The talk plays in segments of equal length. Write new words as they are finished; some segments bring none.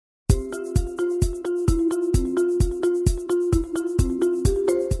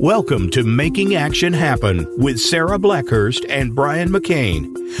Welcome to Making Action Happen with Sarah Blackhurst and Brian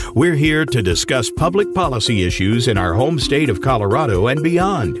McCain. We're here to discuss public policy issues in our home state of Colorado and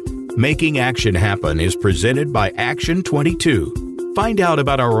beyond. Making Action Happen is presented by Action 22. Find out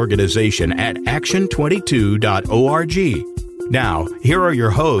about our organization at action22.org. Now, here are your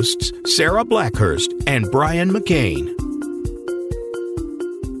hosts, Sarah Blackhurst and Brian McCain.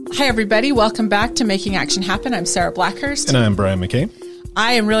 Hi, everybody. Welcome back to Making Action Happen. I'm Sarah Blackhurst. And I'm Brian McCain.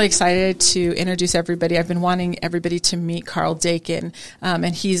 I am really excited to introduce everybody. I've been wanting everybody to meet Karl Dakin,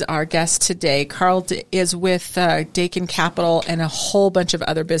 and he's our guest today. Karl is with Dakin Capital and a whole bunch of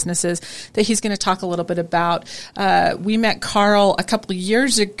other businesses that he's going to talk a little bit about. We met Karl a couple of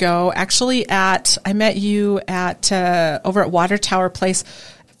years ago. Actually, I met you at over at Water Tower Place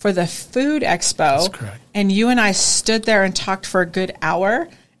for the Food Expo. That's correct. And you and I stood there and talked for a good hour.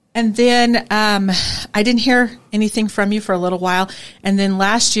 And then I didn't hear anything from you for a little while. And then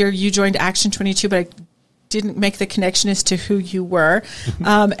last year you joined Action 22, but I didn't make the connection as to who you were.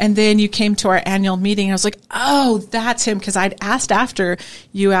 And then you came to our annual meeting. And I was like, oh, that's him. Because I'd asked after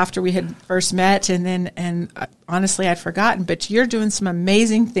we had first met. And honestly, I'd forgotten. But you're doing some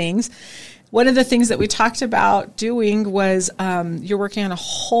amazing things. One of the things that we talked about doing was you're working on a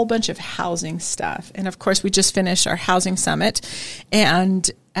whole bunch of housing stuff. And, of course, we just finished our housing summit.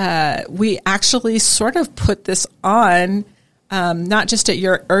 And we actually sort of put this on, not just at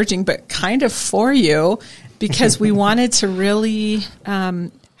your urging, but kind of for you, because we wanted to really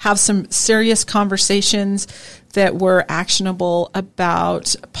have some serious conversations that were actionable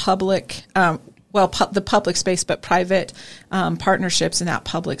about public the public space, but private partnerships in that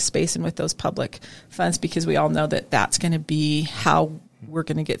public space and with those public funds, because we all know that that's going to be how we're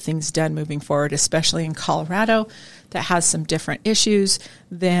going to get things done moving forward, especially in Colorado that has some different issues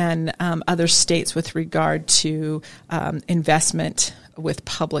than other states with regard to investment with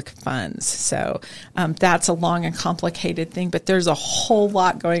public funds. So that's a long and complicated thing, but there's a whole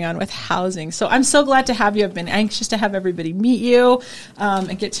lot going on with housing. So I'm so glad to have you. I've been anxious to have everybody meet you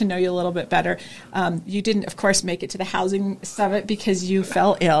and get to know you a little bit better. You didn't, of course, make it to the housing summit because you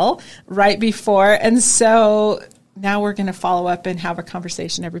fell ill right before. And so now we're going to follow up and have a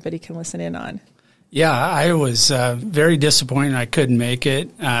conversation everybody can listen in on. Yeah, I was very disappointed I couldn't make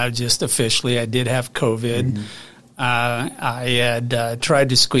it just officially. I did have COVID. Mm-hmm. I had tried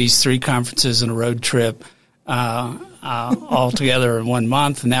to squeeze 3 conferences and a road trip all together in 1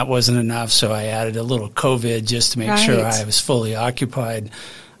 month, and that wasn't enough, so I added a little COVID just to make sure I was fully occupied.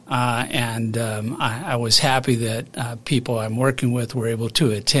 I was happy that people I'm working with were able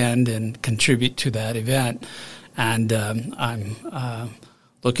to attend and contribute to that event. And I'm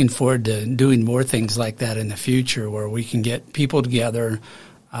looking forward to doing more things like that in the future where we can get people together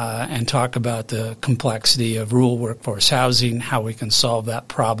and talk about the complexity of rural workforce housing, how we can solve that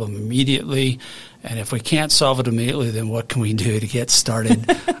problem immediately. And if we can't solve it immediately, then what can we do to get started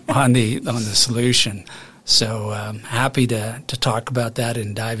on the solution? So happy to talk about that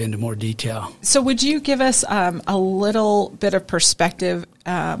and dive into more detail. So would you give us a little bit of perspective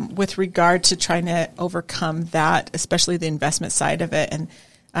with regard to trying to overcome that, especially the investment side of it and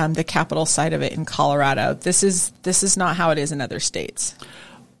the capital side of it in Colorado? This is not how it is in other states.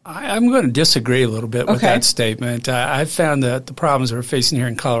 I'm going to disagree a little bit with that statement. I've found that the problems we're facing here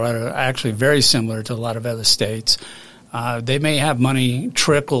in Colorado are actually very similar to a lot of other states. They may have money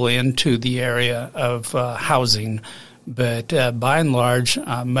trickle into the area of housing, but by and large,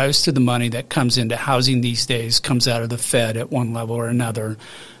 most of the money that comes into housing these days comes out of the Fed at one level or another.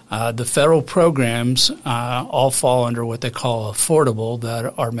 The federal programs all fall under what they call affordable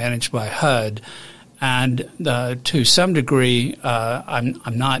that are managed by HUD. And to some degree, I'm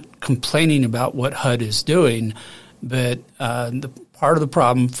not complaining about what HUD is doing, but the part of the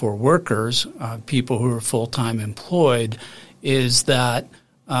problem for workers, people who are full-time employed, is that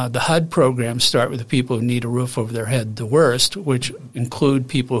the HUD programs start with the people who need a roof over their head the worst, which include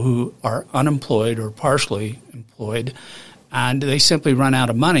people who are unemployed or partially employed, and they simply run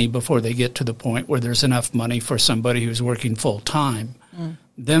out of money before they get to the point where there's enough money for somebody who's working full-time. Mm.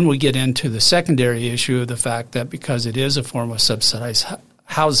 Then we get into the secondary issue of the fact that because it is a form of subsidized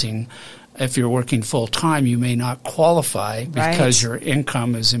housing, if you're working full-time, you may not qualify because your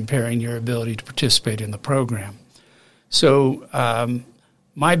income is impairing your ability to participate in the program. So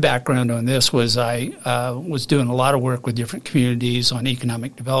my background on this was I was doing a lot of work with different communities on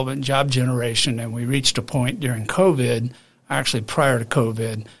economic development and job generation, and we reached a point during COVID, actually prior to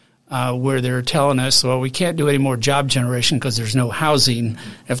COVID, where they're telling us, well, we can't do any more job generation because there's no housing.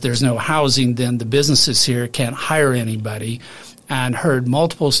 If there's no housing, then the businesses here can't hire anybody. and heard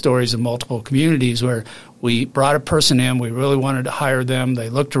multiple stories in multiple communities where we brought a person in, we really wanted to hire them, they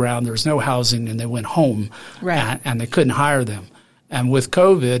looked around, there was no housing, and they went home, and they couldn't hire them. And with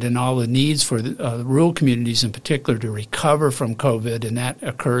COVID and all the needs for the rural communities in particular to recover from COVID, and that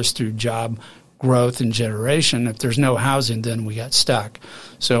occurs through job growth and generation, if there's no housing, then we got stuck.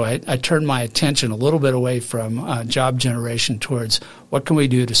 So I turned my attention a little bit away from job generation towards what can we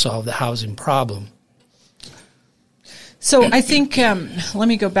do to solve the housing problem. So I think let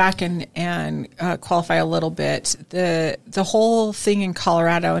me go back and qualify a little bit. The whole thing in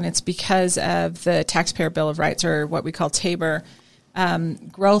Colorado, and it's because of the Taxpayer Bill of Rights, or what we call TABOR,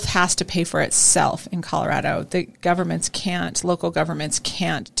 growth has to pay for itself in Colorado. The governments can't, local governments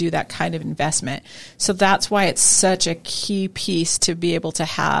can't do that kind of investment. So that's why it's such a key piece to be able to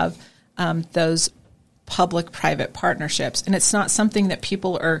have those public-private partnerships. And it's not something that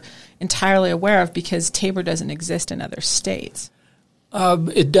people are entirely aware of because TABOR doesn't exist in other states.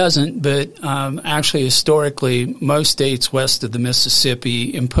 It doesn't, but actually historically, most states west of the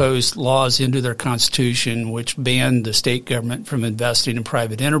Mississippi imposed laws into their constitution which banned the state government from investing in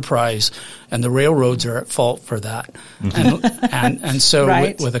private enterprise, and the railroads are at fault for that. Mm-hmm. And so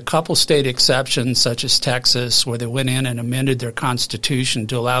right. with a couple state exceptions, such as Texas, where they went in and amended their constitution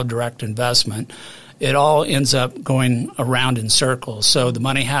to allow direct investment, it all ends up going around in circles. So the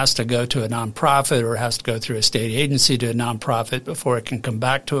money has to go to a nonprofit or has to go through a state agency to a nonprofit before it can come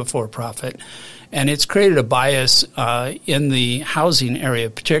back to a for-profit. And it's created a bias in the housing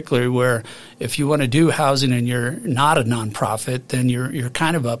area, particularly where if you want to do housing and you're not a nonprofit, then you're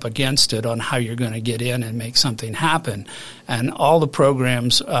kind of up against it on how you're going to get in and make something happen. And all the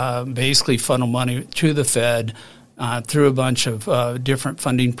programs basically funnel money to the Fed through a bunch of different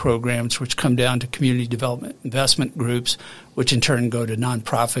funding programs, which come down to community development investment groups, which in turn go to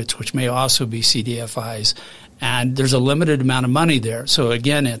nonprofits, which may also be CDFIs. And there's a limited amount of money there. So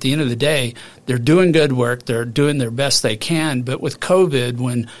again, at the end of the day, they're doing good work. They're doing their best they can. But with COVID,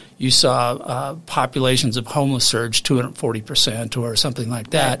 when you saw populations of homeless surge 240% or something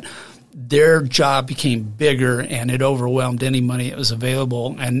like that, their job became bigger and it overwhelmed any money that was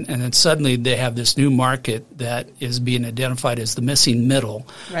available. And then suddenly they have this new market that is being identified as the missing middle,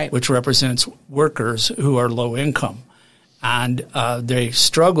 right, which represents workers who are low income. And they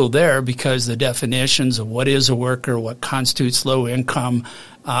struggle there because the definitions of what is a worker, what constitutes low income,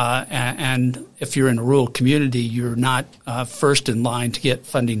 and if you're in a rural community, you're not first in line to get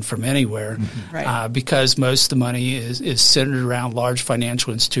funding from anywhere, mm-hmm. Right. Because most of the money is centered around large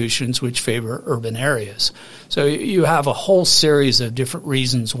financial institutions which favor urban areas. So you have a whole series of different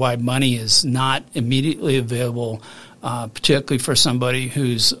reasons why money is not immediately available, particularly for somebody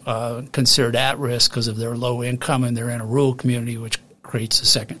who's considered at risk because of their low income and they're in a rural community, which creates a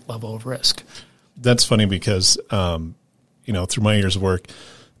second level of risk. That's funny because, through my years of work,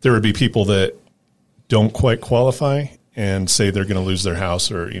 there would be people that don't quite qualify and say they're going to lose their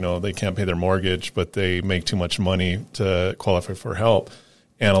house or, they can't pay their mortgage, but they make too much money to qualify for help.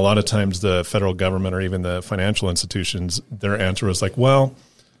 And a lot of times the federal government or even the financial institutions, their answer was like, well,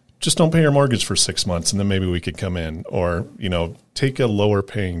 just don't pay your mortgage for 6 months and then maybe we could come in, or, take a lower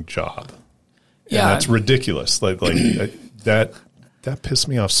paying job. And that's ridiculous. Like that pissed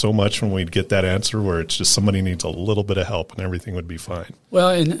me off so much when we'd get that answer where it's just somebody needs a little bit of help and everything would be fine. Well,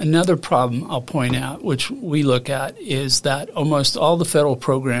 and another problem I'll point out, which we look at, is that almost all the federal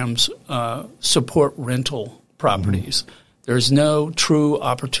programs support rental properties. Mm-hmm. There's no true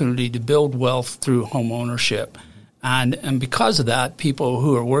opportunity to build wealth through home ownership. And because of that, people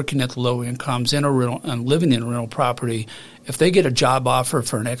who are working at the low incomes in a rental and living in a rental property, if they get a job offer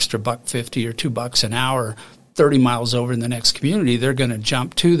for an extra $1.50 or $2 an hour 30 miles over in the next community, they're going to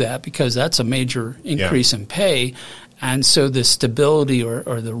jump to that because that's a major increase in pay. And so the stability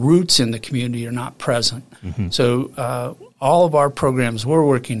or the roots in the community are not present. Mm-hmm. So all of our programs we're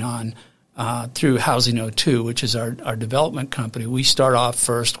working on through Housing O2, which is our development company, we start off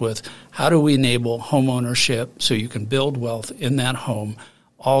first with how do we enable home ownership so you can build wealth in that home.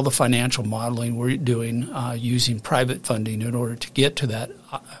 All the financial modeling we're doing using private funding in order to get to that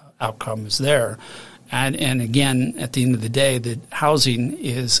outcome is there. And again, at the end of the day, the housing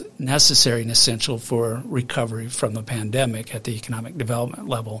is necessary and essential for recovery from the pandemic at the economic development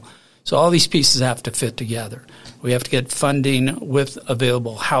level. So all these pieces have to fit together. We have to get funding with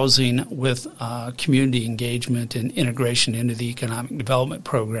available housing, with community engagement and integration into the economic development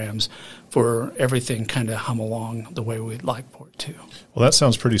programs for everything kind of hum along the way we'd like for it to. Well, that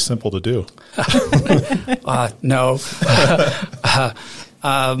sounds pretty simple to do. No.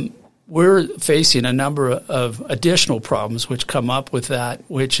 We're facing a number of additional problems which come up with that,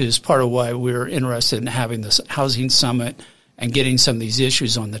 which is part of why we're interested in having this housing summit and getting some of these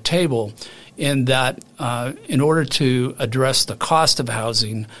issues on the table, in that in order to address the cost of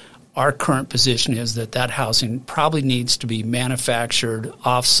housing, our current position is that housing probably needs to be manufactured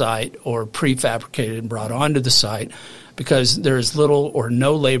off-site or prefabricated and brought onto the site, because there is little or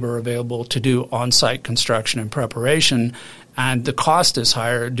no labor available to do on-site construction and preparation, and the cost is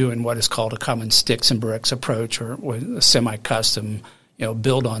higher doing what is called a common sticks and bricks approach, or a semi-custom,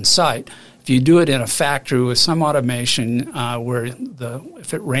 build on site. If you do it in a factory with some automation, where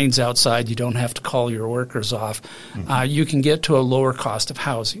if it rains outside, you don't have to call your workers off, you can get to a lower cost of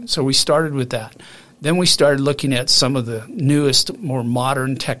housing. So we started with that. Then we started looking at some of the newest, more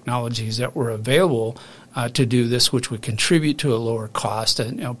modern technologies that were available to do this, which would contribute to a lower cost,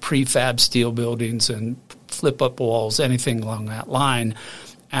 and prefab steel buildings and flip-up walls, anything along that line.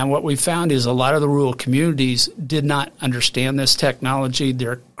 And what we found is a lot of the rural communities did not understand this technology.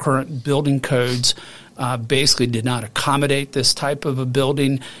 Their current building codes basically did not accommodate this type of a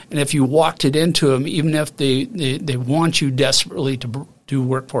building. And if you walked it into them, even if they want you desperately to do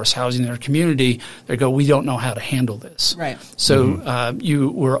workforce housing in their community, they go, we don't know how to handle this. Right. So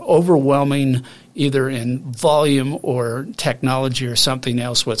you were overwhelming, either in volume or technology or something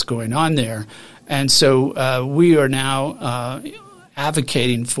else, what's going on there. And so we are now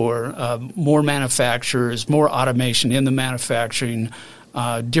advocating for more manufacturers, more automation in the manufacturing,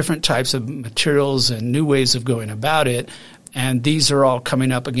 different types of materials and new ways of going about it. And these are all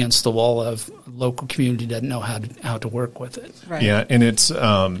coming up against the wall of local community doesn't know how to work with it. Right. Yeah, and it's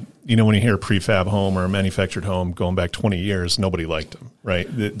when you hear a prefab home or a manufactured home going back 20 years, nobody liked them, right?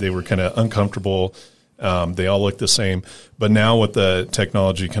 They were kind of uncomfortable. They all look the same. But now with the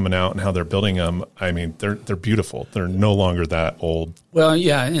technology coming out and how they're building them, I mean, they're beautiful. They're no longer that old. Well,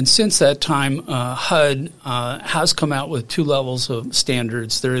 yeah, and since that time, HUD has come out with two levels of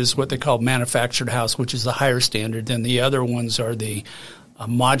standards. There is what they call manufactured house, which is the higher standard. Then the other ones are the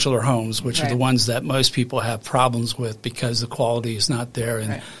modular homes, which are the ones that most people have problems with because the quality is not there,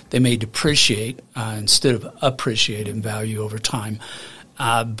 and they may depreciate instead of appreciate in value over time.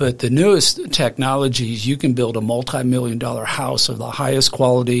 But the newest technologies, you can build a multi-million-dollar house of the highest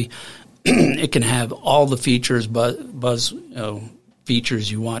quality. It can have all the features, buzz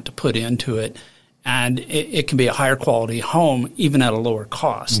features you want to put into it, and it can be a higher quality home even at a lower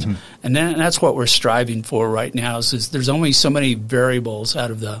cost. Mm-hmm. And that's what we're striving for right now. Is there's only so many variables out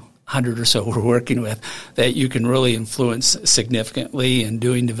of the 100 or so we're working with that you can really influence significantly in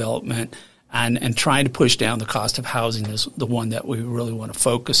doing development. And trying to push down the cost of housing is the one that we really want to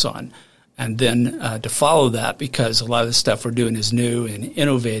focus on. And then to follow that, because a lot of the stuff we're doing is new and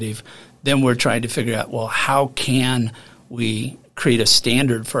innovative, then we're trying to figure out, well, how can we create a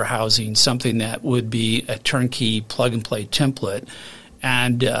standard for housing, something that would be a turnkey plug-and-play template.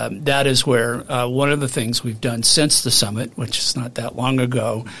 And that is where one of the things we've done since the summit, which is not that long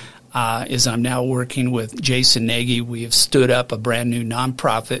ago, is I'm now working with Jason Nagy. We have stood up a brand new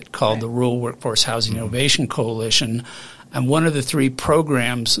nonprofit called the Rural Workforce Housing Innovation Coalition. And one of the three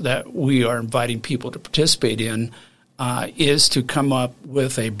programs that we are inviting people to participate in is to come up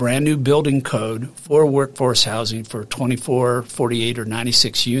with a brand new building code for workforce housing for 24, 48, or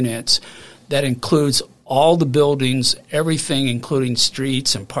 96 units that includes all the buildings, everything, including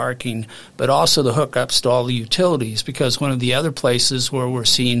streets and parking, but also the hookups to all the utilities, because one of the other places where we're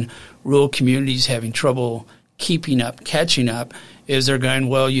seeing rural communities having trouble keeping up, catching up, is they're going,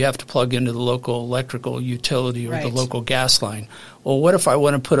 well, you have to plug into the local electrical utility or the local gas line. Well, what if I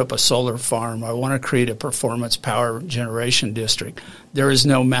want to put up a solar farm? I want to create a performance power generation district. There is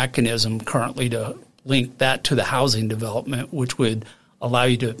no mechanism currently to link that to the housing development, which would allow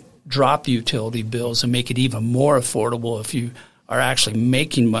you to drop the utility bills and make it even more affordable if you are actually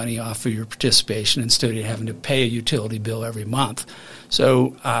making money off of your participation instead of having to pay a utility bill every month.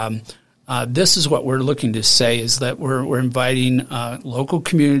 So this is what we're looking to say, is that we're inviting local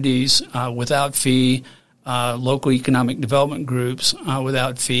communities without fee, local economic development groups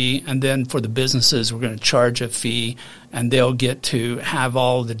without fee, and then for the businesses we're going to charge a fee, and they'll get to have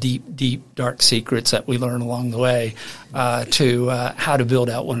all the deep, dark secrets that we learn along the way to how to build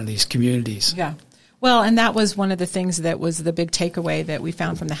out one of these communities. Yeah. Well, and that was one of the things that was the big takeaway that we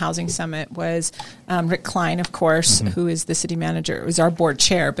found from the Housing Summit was Rick Klein, of course, who is the city manager, was our board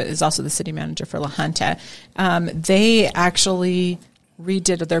chair, but is also the city manager for La Junta. They actually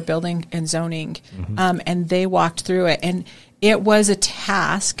redid their building and zoning, and they walked through it. And it was a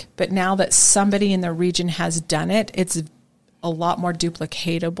task, but now that somebody in the region has done it, it's a lot more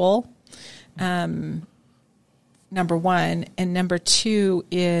duplicatable. Number one. And number two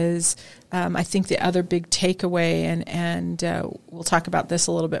is I think the other big takeaway, and we'll talk about this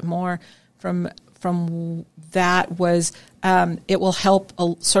a little bit more, from that was it will help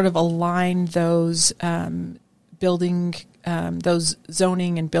sort of align those those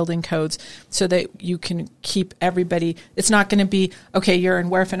zoning and building codes so that you can keep everybody. It's not going to be, okay, you're in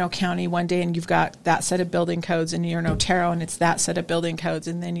Huerfano County one day and you've got that set of building codes, and you're in Otero and it's that set of building codes,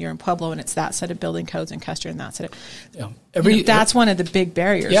 and then you're in Pueblo and it's that set of building codes, and Custer and that set of... that's one of the big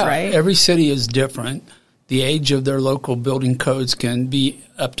barriers, right? Every city is different. The age of their local building codes can be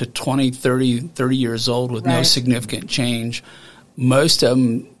up to 20, 30 years old with no significant change. Most of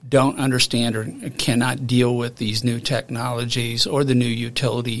them don't understand or cannot deal with these new technologies or the new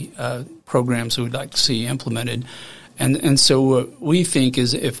utility programs we'd like to see implemented. And so what we think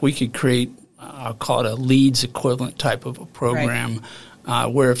is if we could create, I'll call it a LEEDS equivalent type of a program,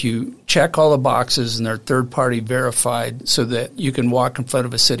 where if you check all the boxes and they're third-party verified so that you can walk in front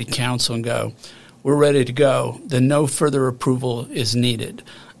of a city council and go, we're ready to go, then no further approval is needed.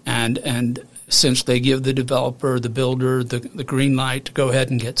 And since they give the developer, the builder, the green light to go ahead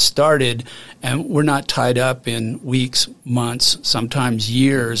and get started, and we're not tied up in weeks, months, sometimes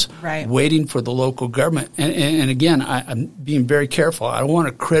years, waiting for the local government. And again, I'm being very careful. I don't want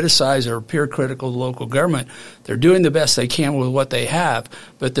to criticize or appear critical of the local government. They're doing the best they can with what they have,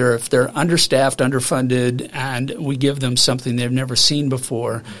 but if they're understaffed, underfunded, and we give them something they've never seen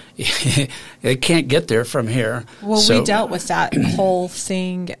before, they can't get there from here. Well, we dealt with that whole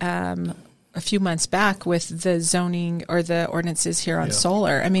thing a few months back with the zoning or the ordinances here on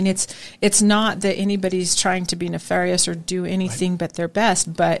solar. I mean, it's not that anybody's trying to be nefarious or do anything but their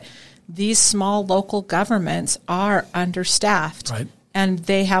best, but these small local governments are understaffed, and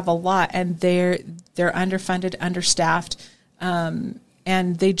they have a lot, and they're underfunded, understaffed,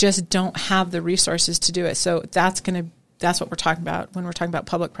 and they just don't have the resources to do it. So that's what we're talking about when we're talking about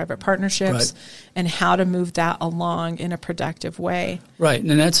public-private partnerships and how to move that along in a productive way. Right,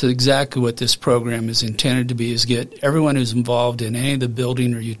 and that's exactly what this program is intended to be, is get everyone who's involved in any of the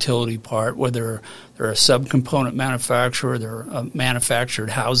building or utility part, whether they're a subcomponent manufacturer, they're a manufactured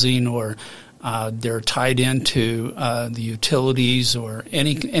housing, or they're tied into the utilities or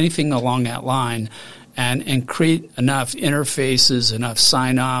anything along that line, and create enough interfaces, enough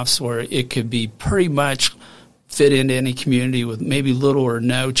sign-offs where it could be pretty much fit into any community with maybe little or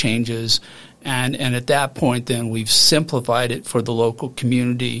no changes. And at that point, then we've simplified it for the local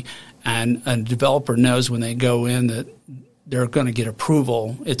community, and a developer knows when they go in that they're going to get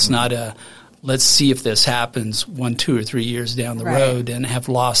approval. It's not a, let's see if this happens 1, 2, or 3 years down the road and have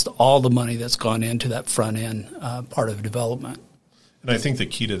lost all the money that's gone into that front end part of development. And I think the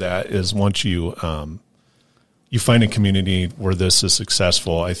key to that is once you find a community where this is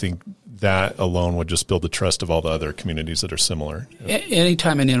successful, I think that alone would just build the trust of all the other communities that are similar.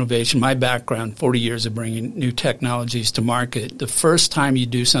 Anytime in innovation, my background, 40 years of bringing new technologies to market, the first time you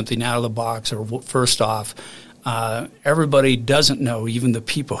do something out of the box, or first off, everybody doesn't know, even the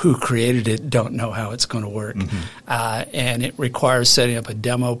people who created it don't know how it's going to work. And it requires setting up a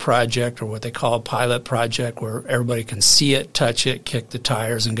demo project, or what they call a pilot project, where everybody can see it, touch it, kick the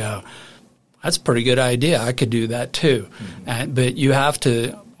tires, and go, that's a pretty good idea. I could do that too. But you have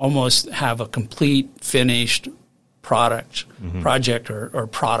to almost have a complete finished project or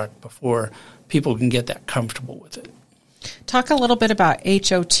product before people can get that comfortable with it. Talk a little bit about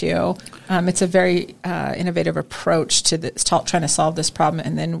HO2. It's a very innovative approach to this, trying to solve this problem,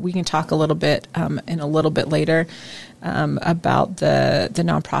 and then we can talk a little bit in a little bit later about the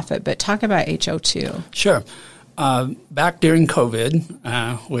nonprofit. But talk about HO2. Sure. Back during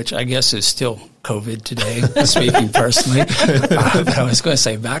COVID, which I guess is still COVID today, speaking personally, but I was going to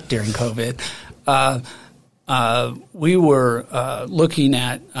say back during COVID, we were looking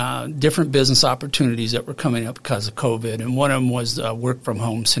at different business opportunities that were coming up because of COVID, and one of them was a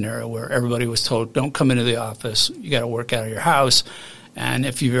work-from-home scenario where everybody was told, don't come into the office, you got to work out of your house. And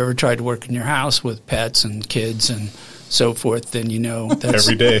if you've ever tried to work in your house with pets and kids and so forth, then you know that's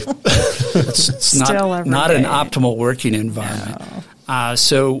every day. It's not an optimal working environment. No.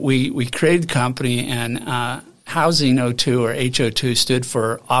 So we created the company, and Housing O2 or HO2 stood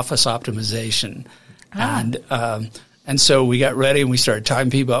for Office Optimization. And so we got ready and we started talking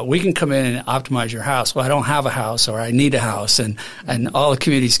to people about, we can come in and optimize your house. Well, I don't have a house, or I need a house. And all the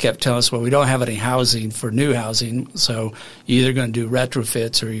communities kept telling us, well, we don't have any housing for new housing. So you're either going to do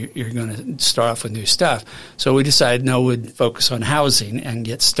retrofits or you're going to start off with new stuff. So we decided, no, we'd focus on housing and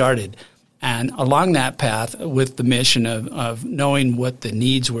get started. And along that path, with the mission of knowing what the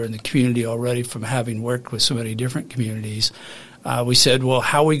needs were in the community already from having worked with so many different communities, we said, well,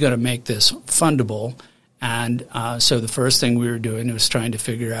 how are we going to make this fundable? And so the first thing we were doing was trying to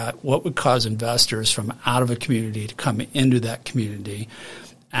figure out what would cause investors from out of a community to come into that community.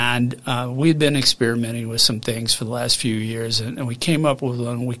 And we've been experimenting with some things for the last few years, and we came up with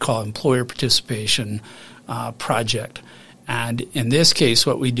what we call employer participation project. And in this case,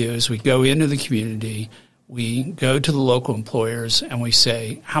 what we do is we go into the community, we go to the local employers, and we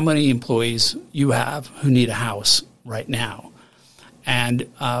say, how many employees you have who need a house right now? And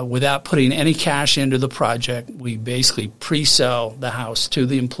without putting any cash into the project, we basically pre-sell the house to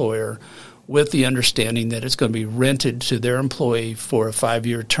the employer with the understanding that it's going to be rented to their employee for a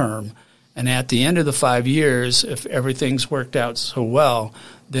 5-year term. And at the end of the 5 years, if everything's worked out so well,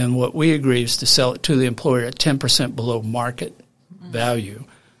 then what we agree is to sell it to the employer at 10% below market value.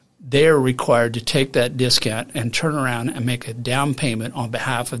 They are required to take that discount and turn around and make a down payment on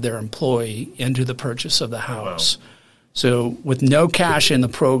behalf of their employee into the purchase of the house. Wow. So with no cash in the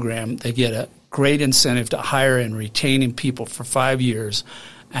program, they get a great incentive to hire and retaining people for 5 years.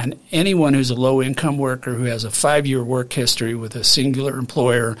 And anyone who's a low-income worker who has a 5-year work history with a singular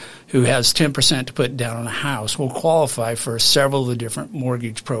employer who has 10% to put down on a house will qualify for several of the different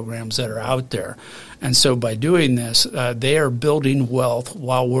mortgage programs that are out there. And so by doing this, they are building wealth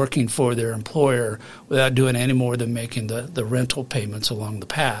while working for their employer without doing any more than making the rental payments along the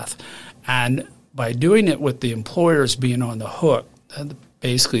path. And by doing it with the employers being on the hook,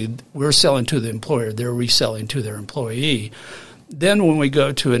 basically we're selling to the employer, they're reselling to their employee. Then when we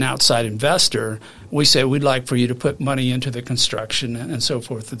go to an outside investor, we say, we'd like for you to put money into the construction and so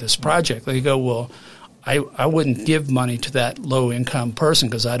forth of this project. They go, well, I wouldn't give money to that low-income person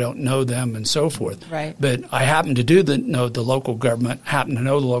because I don't know them and so forth. Right. But I happen to know the local government, happen to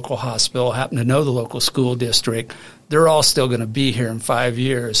know the local hospital, happen to know the local school district. They're all still going to be here in 5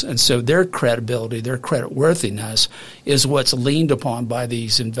 years. And so their credibility, their credit worthiness is what's leaned upon by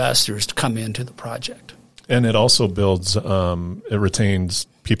these investors to come into the project. And it also builds, it retains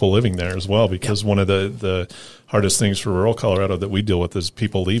people living there as well, because one of the hardest things for rural Colorado that we deal with is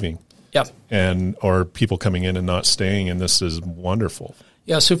people leaving. Yep. Or people coming in and not staying, and this is wonderful.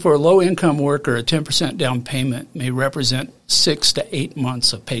 Yeah, so for a low-income worker, a 10% down payment may represent 6 to 8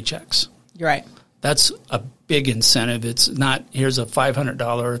 months of paychecks. You're right. That's a big incentive. It's not, here's a $500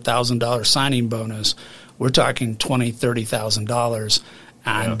 or $1,000 signing bonus. We're talking $20,000, $30,000.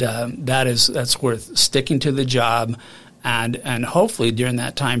 And that's worth sticking to the job, and hopefully during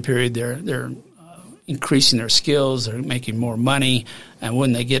that time period they're increasing their skills, they're making more money, and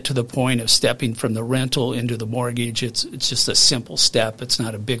when they get to the point of stepping from the rental into the mortgage, it's just a simple step. It's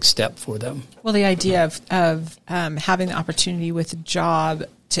not a big step for them. Well, the idea of having the opportunity with a job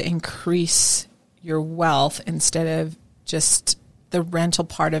to increase your wealth instead of just the rental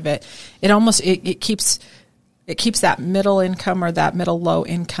part of it, it keeps that middle income or that middle low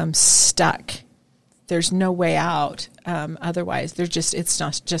income stuck. There's no way out. Otherwise, it's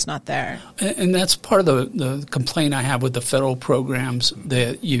just not there. And that's part of the complaint I have with the federal programs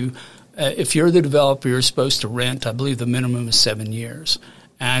that if you're the developer, you're supposed to rent. I believe the minimum is 7 years.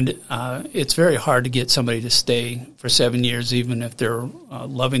 And it's very hard to get somebody to stay for 7 years, even if they're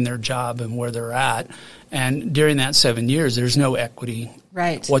loving their job and where they're at. And during that 7 years, there's no equity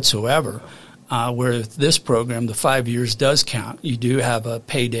whatsoever. Whereas this program, the 5 years does count. You do have a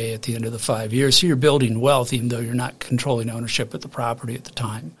payday at the end of the 5 years. So you're building wealth even though you're not controlling ownership of the property at the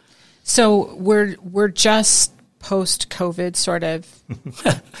time. So we're just post-COVID sort of.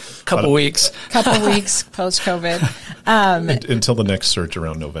 Couple weeks post-COVID. Until the next surge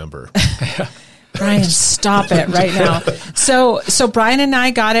around November. Brian, stop it right now. So Brian and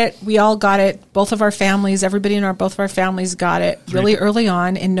I got it. We all got it. Both of our families, everybody in both of our families got it really early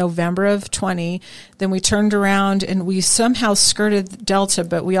on in November of 20. Then we turned around and we somehow skirted Delta,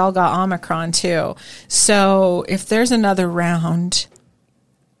 but we all got Omicron too. So if there's another round,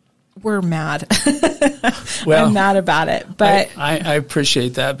 we're mad. Well, I'm mad about it, but I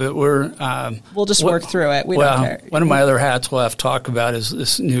appreciate that. But we'll just work through it. We don't care. One of my other hats we'll have to talk about is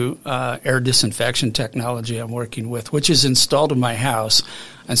this new air disinfection technology I'm working with, which is installed in my house.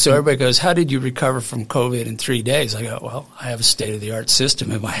 And so everybody goes, "How did you recover from COVID in 3 days?" I go, "Well, I have a state-of-the-art system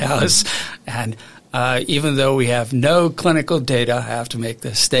in my house, and." Even though we have no clinical data, I have to make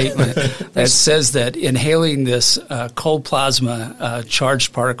this statement that says that inhaling this cold plasma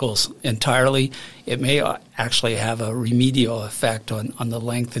charged particles entirely, it may actually have a remedial effect on the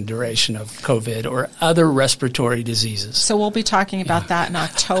length and duration of COVID or other respiratory diseases. So we'll be talking about that in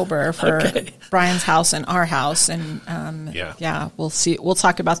October for Brian's house and our house. And we'll see. We'll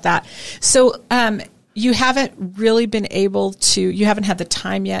talk about that. So you haven't really been able to, you haven't had the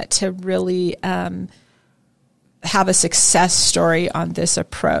time yet to really have a success story on this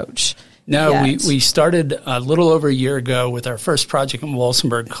approach. No, we started a little over a year ago with our first project in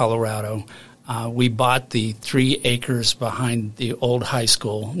Walsenburg, Colorado. We bought the 3 acres behind the old high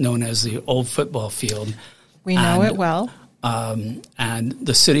school, known as the old football field. We know it well. And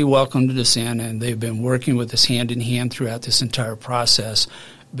the city welcomed us in, and they've been working with us hand in hand throughout this entire process.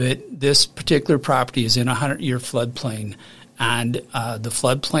 But this particular property is in a 100-year floodplain, and the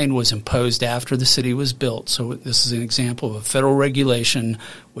floodplain was imposed after the city was built. So this is an example of a federal regulation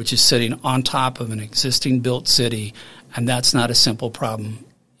which is sitting on top of an existing built city, and that's not a simple problem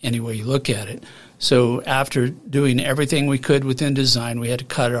any way you look at it. So after doing everything we could within design, we had to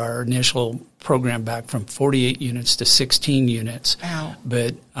cut our initial program back from 48 units to 16 units. Wow.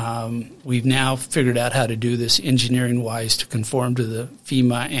 But we've now figured out how to do this engineering-wise to conform to the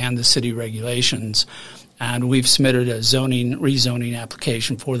FEMA and the city regulations. And we've submitted a rezoning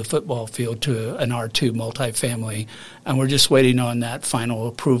application for the football field to an R2 multifamily. And we're just waiting on that final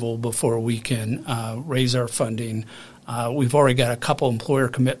approval before we can raise our funding. We've already got a couple employer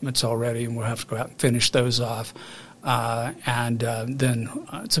commitments already, and we'll have to go out and finish those off. Then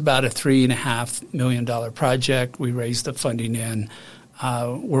it's about a $3.5 million project. We raised the funding in.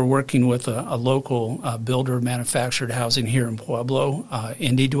 We're working with a local builder manufactured housing here in Pueblo,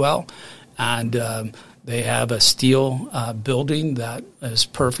 IndieDwell, and they have a steel building that is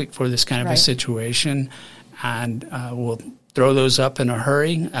perfect for this kind of a situation, and we'll throw those up in a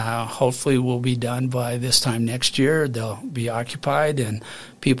hurry. Hopefully we'll be done by this time next year. They'll be occupied, and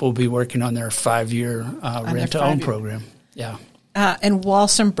people will be working on their 5-year rent-to-own program. Yeah. And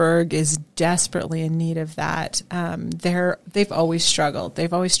Walsenburg is desperately in need of that. They've always struggled.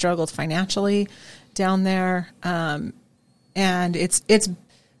 They've always struggled financially down there, and it's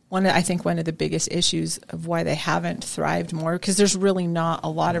one of the biggest issues of why they haven't thrived more. Because there's really not a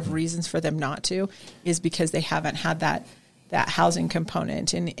lot of reasons for them not to, is because they haven't had that housing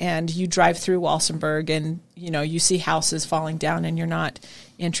component. And you drive through Walsenburg, and you see houses falling down, and you're not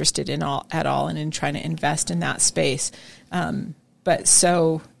interested at all in trying to invest in that space. But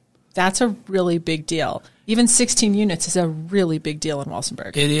so that's a really big deal. Even 16 units is a really big deal in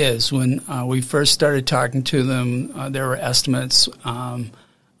Walsenburg. It is. When we first started talking to them, there were estimates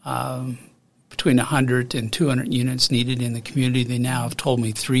between 100 and 200 units needed in the community. They now have told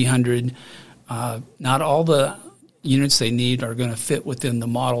me 300. Not all the units they need are going to fit within the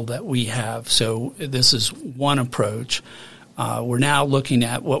model that we have. So this is one approach. We're now looking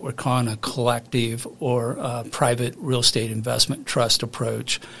at what we're calling a collective or private real estate investment trust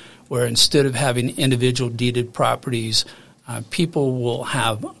approach, where instead of having individual deeded properties, people will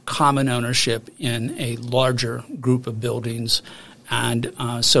have common ownership in a larger group of buildings. And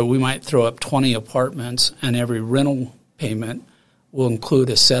so we might throw up 20 apartments, and every rental payment will include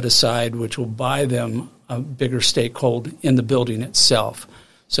a set-aside which will buy them a bigger stakehold in the building itself.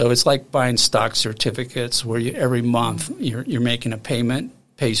 So it's like buying stock certificates where every month you're making a payment,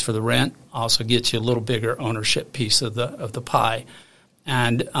 pays for the rent, also gets you a little bigger ownership piece of the pie.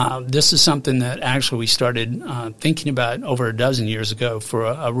 And this is something that actually we started thinking about over a dozen years ago for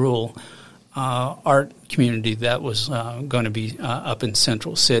a rural art community that was going to be up in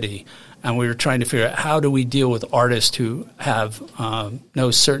Central City. And we were trying to figure out how do we deal with artists who have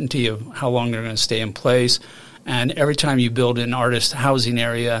no certainty of how long they're going to stay in place. And every time you build an artist housing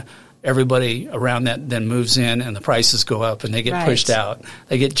area, everybody around that then moves in, and the prices go up, and they get pushed out.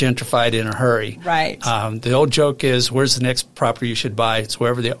 They get gentrified in a hurry. Right. The old joke is, where's the next property you should buy? It's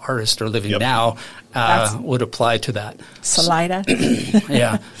wherever the artists are living now. Would apply to that. Salida.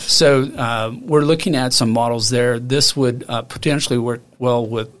 Yeah. So we're looking at some models there. This would potentially work well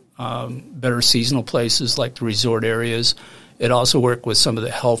with better seasonal places like the resort areas. It also worked with some of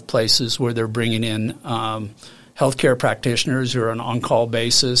the health places where they're bringing in healthcare practitioners who are on on-call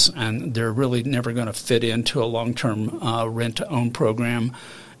basis, and they're really never going to fit into a long-term rent-to-own program.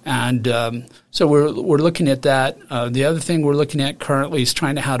 And so we're looking at that. The other thing we're looking at currently is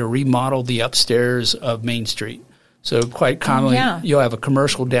trying to how to remodel the upstairs of Main Street. So quite commonly, you'll have a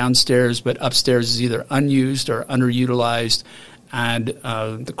commercial downstairs, but upstairs is either unused or underutilized. And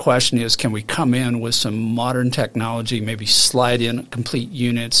the question is, can we come in with some modern technology, maybe slide in complete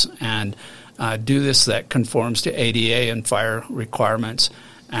units and do this that conforms to ADA and fire requirements,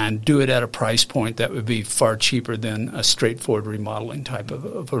 and do it at a price point that would be far cheaper than a straightforward remodeling type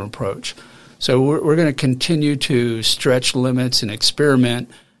of an approach. So we're going to continue to stretch limits and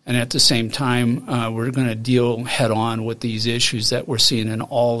experiment, and at the same time, we're going to deal head-on with these issues that we're seeing in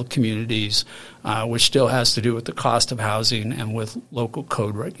all communities, which still has to do with the cost of housing and with local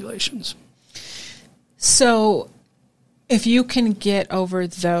code regulations. So if you can get over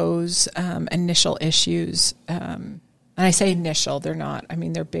those initial issues, and I say initial, they're not, I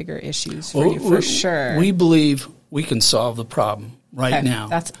mean, they're bigger issues for you for sure. We believe we can solve the problem. right now.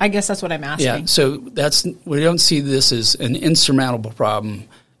 I guess that's what I'm asking. Yeah, so we don't see this as an insurmountable problem.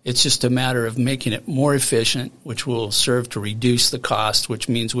 It's just a matter of making it more efficient, which will serve to reduce the cost, which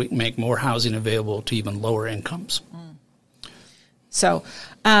means we can make more housing available to even lower incomes. So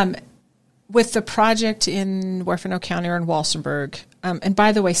with the project in Huerfano County or in Walsenburg, and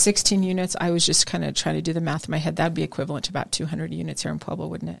by the way, 16 units, I was just kind of trying to do the math in my head. That would be equivalent to about 200 units here in Pueblo,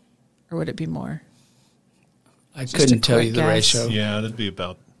 wouldn't it? Or would it be more? I couldn't tell you the ratio. Yeah, that'd be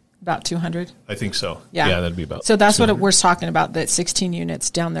about 200. I think so. Yeah, that'd be about. So that's 200. what we're talking about. That 16 units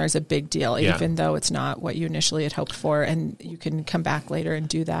down there is a big deal, even though it's not what you initially had hoped for, and you can come back later and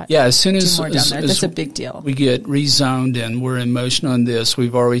do that. Yeah, as soon as more down there. That's a big deal. We get rezoned and we're in motion on this.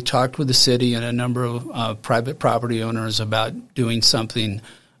 We've already talked with the city and a number of private property owners about doing something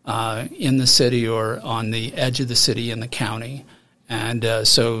in the city or on the edge of the city in the county. And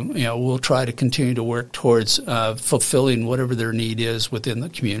so, we'll try to continue to work towards fulfilling whatever their need is within the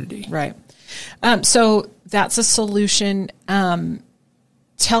community. Right. So that's a solution.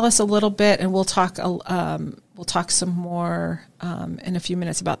 Tell us a little bit, and we'll talk some more in a few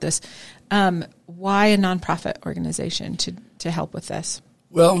minutes about this. Why a nonprofit organization to help with this?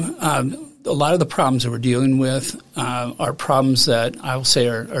 Well, a lot of the problems that we're dealing with are problems that I will say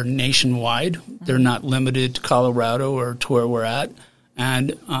are nationwide. They're not limited to Colorado or to where we're at.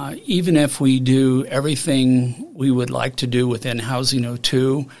 And even if we do everything we would like to do within Housing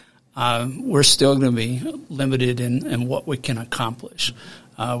O2, we're still going to be limited in what we can accomplish.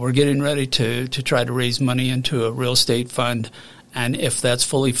 We're getting ready to try to raise money into a real estate fund. And if that's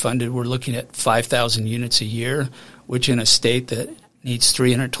fully funded, we're looking at 5,000 units a year, which in a state that needs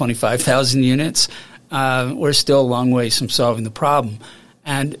 325,000 units, we're still a long ways from solving the problem.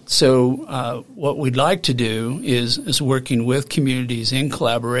 And so what we'd like to do is working with communities in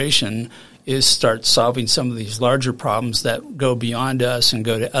collaboration is start solving some of these larger problems that go beyond us and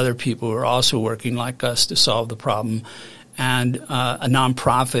go to other people who are also working like us to solve the problem. And a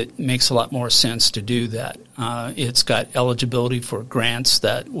nonprofit makes a lot more sense to do that. It's got eligibility for grants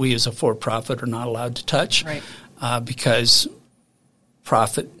that we as a for-profit are not allowed to touch, right. Because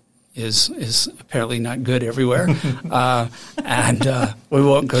profit is apparently not good everywhere. And we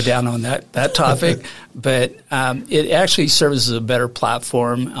won't go down on that topic. But it actually serves as a better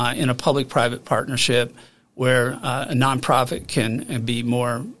platform in a public-private partnership where a nonprofit can be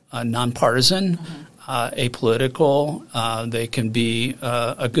more nonpartisan, apolitical. They can be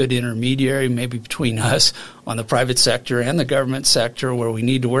a good intermediary maybe between us on the private sector and the government sector where we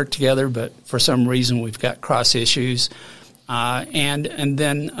need to work together, but for some reason we've got cross issues. And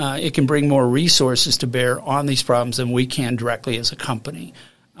then it can bring more resources to bear on these problems than we can directly as a company.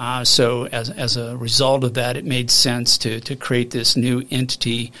 So as a result of that, it made sense to create this new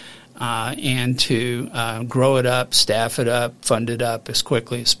entity and to grow it up, staff it up, fund it up as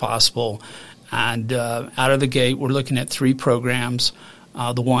quickly as possible. And out of the gate, we're looking at 3 programs.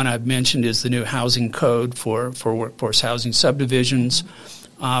 The one I've mentioned is the new housing code for workforce housing subdivisions.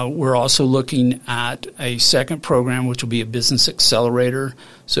 We're also looking at a second program, which will be a business accelerator.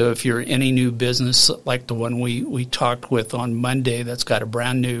 So if you're any new business like the one we talked with on Monday that's got a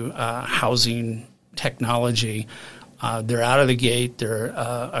brand new housing technology, they're out of the gate. They're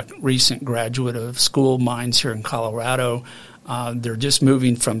a recent graduate of school mines here in Colorado. They're just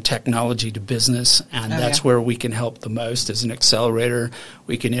moving from technology to business, and that's where we can help the most as an accelerator.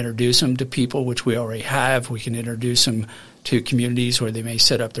 We can introduce them to people, which we already have. We can introduce them to communities where they may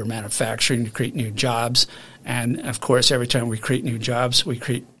set up their manufacturing to create new jobs. And, of course, every time we create new jobs, we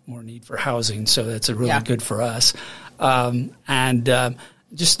create more need for housing, so that's really good for us. And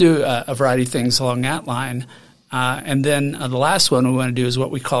just do a variety of things along that line. And then the last one we want to do is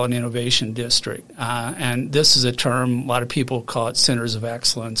what we call an innovation district. And this is a term, a lot of people call it centers of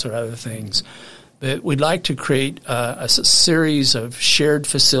excellence or other things. But we'd like to create a series of shared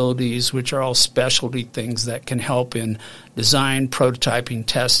facilities, which are all specialty things that can help in design, prototyping,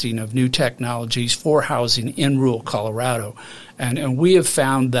 testing of new technologies for housing in rural Colorado. And we have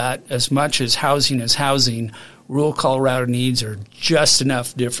found that as much as housing, rural Colorado needs are just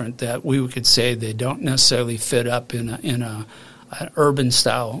enough different that we could say they don't necessarily fit up in an urban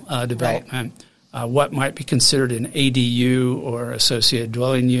style development. Right. What might be considered an ADU or associated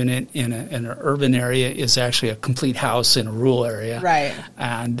dwelling unit in an urban area is actually a complete house in a rural area. Right.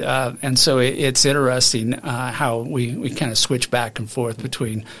 And so it's interesting how we kind of switch back and forth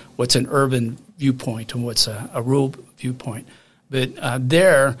between what's an urban viewpoint and what's a rural viewpoint. But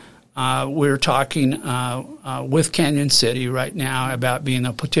we're talking with Canyon City right now about being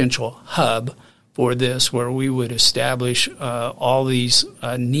a potential hub for this, where we would establish all these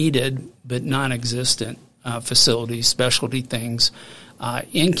needed but non-existent facilities, specialty things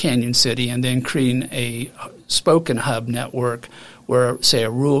in Canyon City, and then creating a spoken hub network where, say, a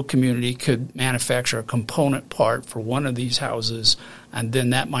rural community could manufacture a component part for one of these houses, and then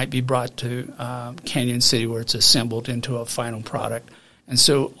that might be brought to Canyon City where it's assembled into a final product. And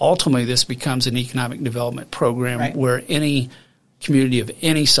so ultimately this becomes an economic development program where any community of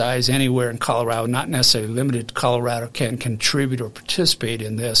any size anywhere in Colorado, not necessarily limited to Colorado, can contribute or participate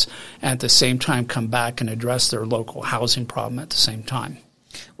in this, and at the same time come back and address their local housing problem at the same time.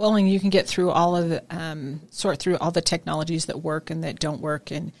 Well, and you can get through all of the, sort through all the technologies that work and that don't work,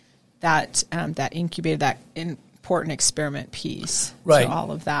 and that incubated, that important experiment piece. Right. So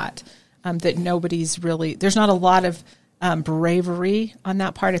all of that, that nobody's really, there's not a lot of bravery on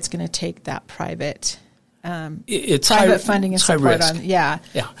that part. It's going to take that private it's private high, funding and it's high support risk. on. Yeah,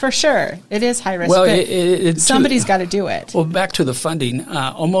 for sure. It is high risk. Well, but somebody's got to do it. Well, back to the funding.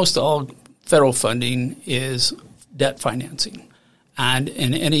 Almost all federal funding is debt financing. And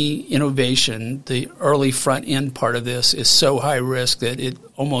in any innovation, the early front end part of this is so high risk that it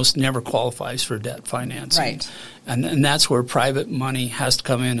almost never qualifies for debt financing. Right. And that's where private money has to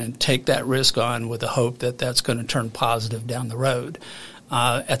come in and take that risk on with the hope that that's going to turn positive down the road.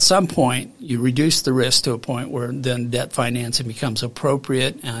 At some point, you reduce the risk to a point where then debt financing becomes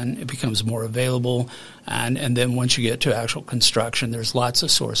appropriate and it becomes more available. And then once you get to actual construction, there's lots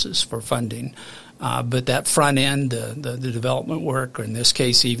of sources for funding. But that front end, the development work, or in this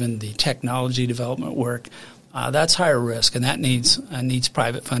case even the technology development work, that's higher risk, and that needs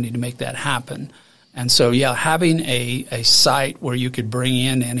private funding to make that happen. And so, having a site where you could bring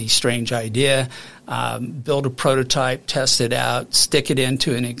in any strange idea, build a prototype, test it out, stick it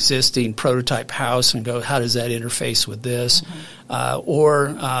into an existing prototype house and go, how does that interface with this? Mm-hmm.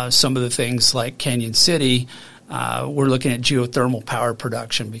 Or some of the things like Canyon City, we're looking at geothermal power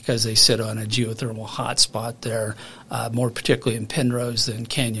production because they sit on a geothermal hotspot there, more particularly in Penrose than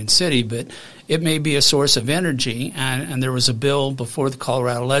Canyon City. But it may be a source of energy, and there was a bill before the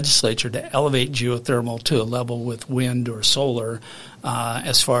Colorado legislature to elevate geothermal to a level with wind or solar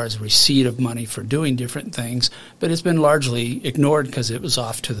as far as receipt of money for doing different things. But it's been largely ignored because it was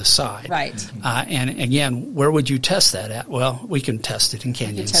off to the side. Right. And again, where would you test that at? Well, we can test it in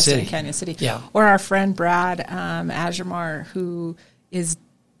Canyon City. Yeah. Or our friend Brad Azamar, who is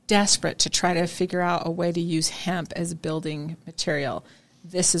desperate to try to figure out a way to use hemp as building material.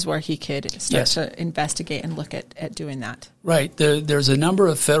 This is where he could start to investigate and look at doing that. Right. There's a number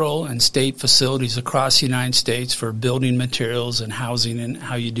of federal and state facilities across the United States for building materials and housing and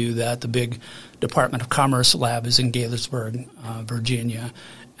how you do that. The big Department of Commerce lab is in Gaithersburg, Virginia.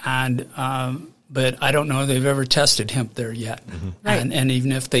 And but I don't know if they've ever tested hemp there yet. Mm-hmm. Right. And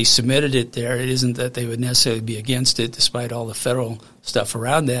even if they submitted it there, it isn't that they would necessarily be against it despite all the federal stuff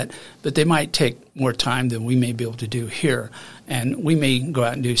around that, but they might take more time than we may be able to do here. And we may go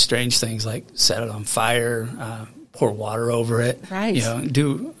out and do strange things like set it on fire, pour water over it, right?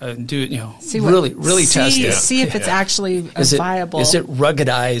 Do really test it. See if it's actually viable. Is it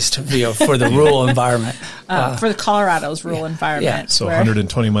ruggedized, for the rural environment? For the Colorado's rural environment. Yeah. So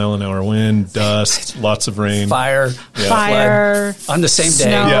 120 mile an hour wind, dust, lots of rain, fire on the same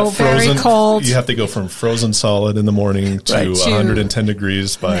day. Snow, very cold. You have to go from frozen solid in the morning to 110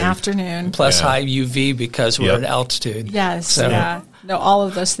 degrees by the afternoon. Plus high UV because we're at altitude. Yes. No, all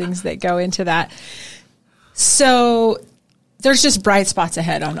of those things that go into that. So there's just bright spots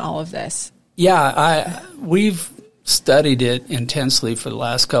ahead on all of this. Yeah, we've studied it intensely for the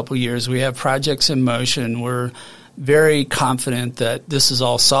last couple of years. We have projects in motion. We're very confident that this is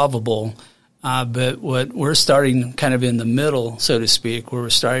all solvable. But what we're starting kind of in the middle, so to speak, where we're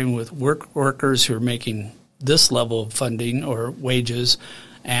starting with workers who are making this level of funding or wages,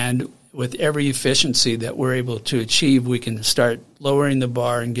 and with every efficiency that we're able to achieve, we can start lowering the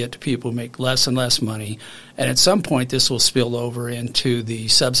bar and get to people who make less and less money. And at some point, this will spill over into the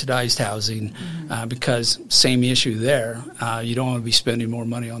subsidized housing because same issue there. You don't want to be spending more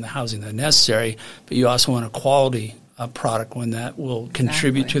money on the housing than necessary, but you also want a quality product one that will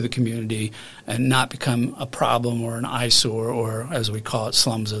contribute to the community and not become a problem or an eyesore or, as we call it,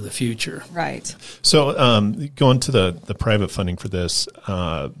 slums of the future. Right. So going to the private funding for this,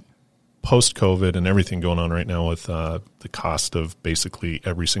 post-COVID and everything going on right now with the cost of basically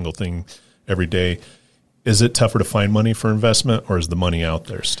every single thing every day, is it tougher to find money for investment, or is the money out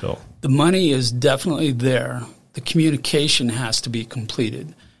there still? The money is definitely there. The communication has to be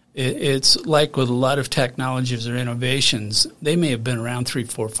completed. It's like with a lot of technologies or innovations, they may have been around 3,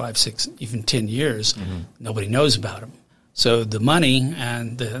 4, 5, 6, even 10 years. Mm-hmm. Nobody knows about them. So the money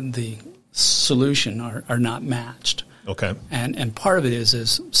and the solution are not matched. Okay. And part of it is,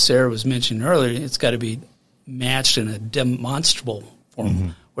 as Sarah was mentioning earlier, it's got to be matched in a demonstrable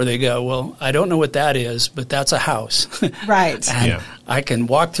form where they go, well, I don't know what that is, but that's a house. Right. And I can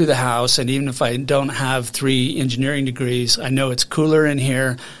walk through the house, and even if I don't have 3 engineering degrees, I know it's cooler in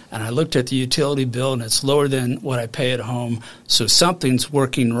here, and I looked at the utility bill, and it's lower than what I pay at home, so something's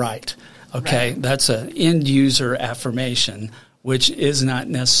working right. Okay, that's an end-user affirmation, which is not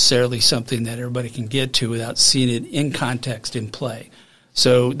necessarily something that everybody can get to without seeing it in context in play.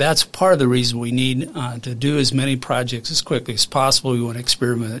 So that's part of the reason we need to do as many projects as quickly as possible. We want to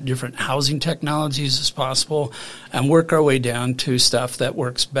experiment with different housing technologies as possible and work our way down to stuff that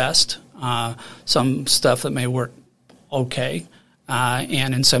works best, some stuff that may work okay,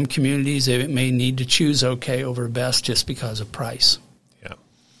 and in some communities they may need to choose okay over best just because of price. Yeah.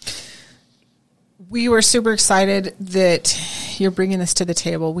 We were super excited that you're bringing this to the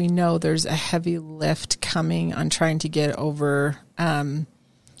table. We know there's a heavy lift coming on trying to get over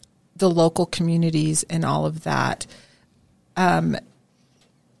the local communities and all of that. Will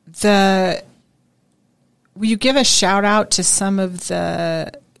you give a shout out to some of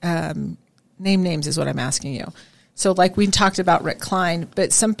the names is what I'm asking you. So like we talked about Rick Klein,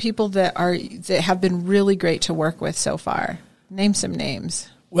 but some people that have been really great to work with so far. Name some names.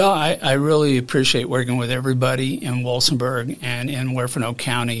 Well, I really appreciate working with everybody in Wilsonburg and in Huerfano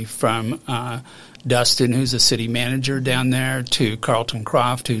County, from Dustin, who's the city manager down there, to Carlton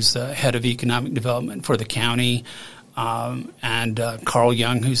Croft, who's the head of economic development for the county, and Carl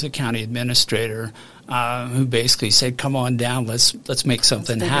Young, who's the county administrator, who basically said, come on down, let's make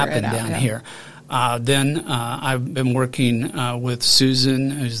something happen down here. Then I've been working with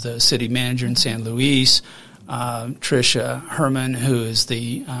Susan, who's the city manager in San Luis, Tricia Herman, who is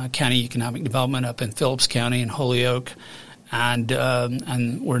the county economic development up in Phillips County in Holyoke, and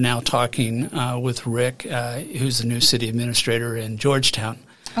we're now talking with Rick, who's the new city administrator in Georgetown.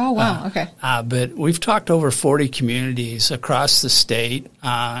 Oh, wow. Okay. But we've talked over 40 communities across the state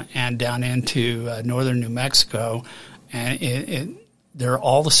and down into northern New Mexico, and they're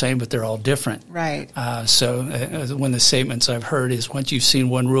all the same, but they're all different. Right. So one of the statements I've heard is, once you've seen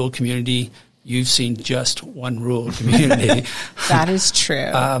one rural community, you've seen just one rural community. That is true.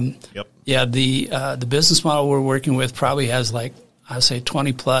 Yep. Yeah, the business model we're working with probably has, like, I would say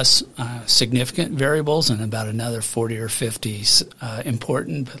 20 plus significant variables and about another 40 or 50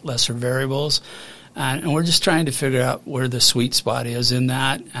 important but lesser variables. And we're just trying to figure out where the sweet spot is in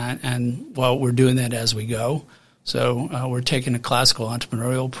that. And well, we're doing that as we go. So we're taking a classical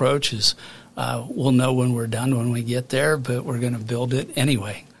entrepreneurial approach. We'll know when we're done when we get there, but we're going to build it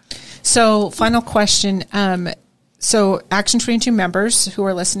anyway. So final question. So Action 22 members who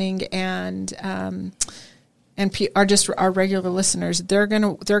are listening and are just our regular listeners, they're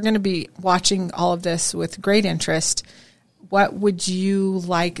going to be watching all of this with great interest. What would you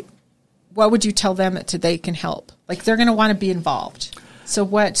tell them that they can help? Like, they're going to want to be involved. So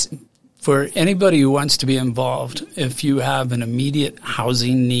what? For anybody who wants to be involved, if you have an immediate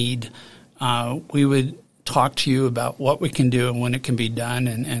housing need, we would talk to you about what we can do and when it can be done,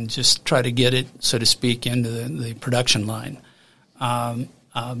 and just try to get it, so to speak, into the production line.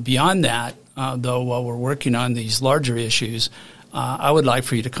 Beyond that, though, while we're working on these larger issues, I would like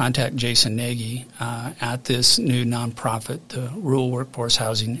for you to contact Jason Nagy at this new nonprofit, the Rural Workforce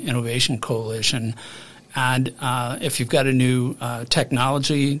Housing Innovation Coalition. And if you've got a new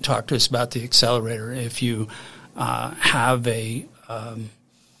technology, talk to us about the accelerator. If you have a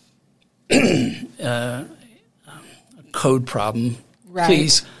code problem,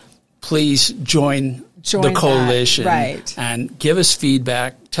 right, please join the coalition, right, and give us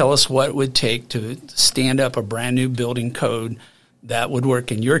feedback. Tell us what it would take to stand up a brand new building code that would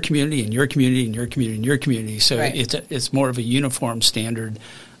work in your community, in your community, in your community, in your community. So right, it's more of a uniform standard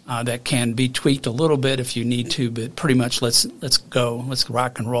that can be tweaked a little bit if you need to, but pretty much let's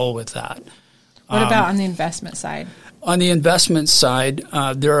rock and roll with that. What about on the investment side? On the investment side,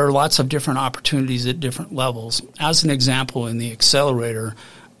 there are lots of different opportunities at different levels. As an example, in the accelerator,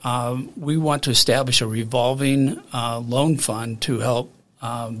 we want to establish a revolving loan fund to help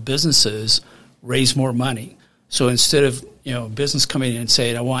businesses raise more money. So instead of business coming in and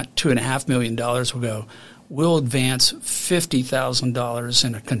saying, I want $2.5 million, we'll advance $50,000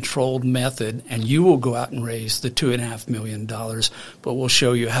 in a controlled method, and you will go out and raise the $2.5 million. But we'll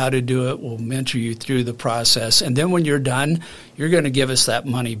show you how to do it. We'll mentor you through the process. And then when you're done, you're going to give us that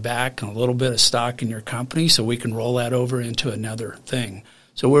money back and a little bit of stock in your company so we can roll that over into another thing.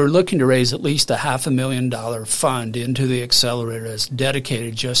 So we're looking to raise at least a $500,000 fund into the accelerator that's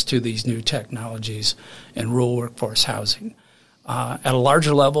dedicated just to these new technologies in rural workforce housing. At a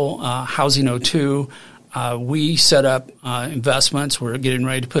larger level, Housing O2, we set up investments. We're getting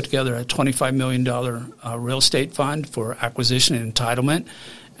ready to put together a $25 million real estate fund for acquisition and entitlement.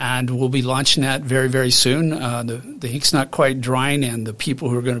 And we'll be launching that very, very soon. The ink's not quite drying, and the people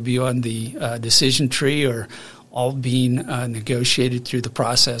who are going to be on the decision tree are all being negotiated through the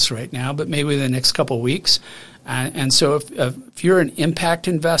process right now, but maybe within the next couple of weeks. And so if you're an impact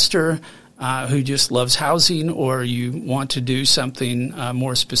investor who just loves housing, or you want to do something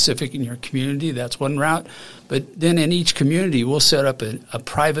more specific in your community, that's one route. But then in each community, we'll set up a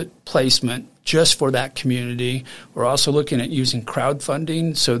private placement just for that community. We're also looking at using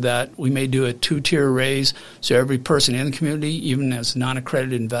crowdfunding so that we may do a 2-tier raise so every person in the community, even as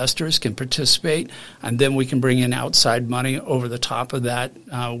non-accredited investors, can participate. And then we can bring in outside money over the top of that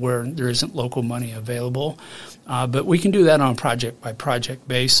where there isn't local money available. But we can do that on a project-by-project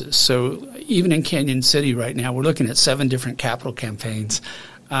basis. So even in Canyon City right now, we're looking at 7 different capital campaigns,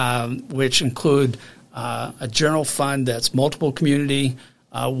 which include a general fund that's multiple community,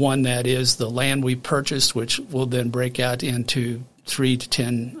 one that is the land we purchased, which will then break out into 3 to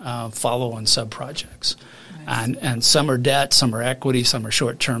 10 follow-on sub-projects. Nice. And some are debt, some are equity, some are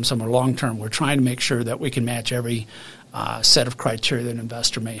short-term, some are long-term. We're trying to make sure that we can match every set of criteria that an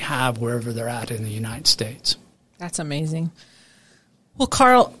investor may have wherever they're at in the United States. That's amazing. Well,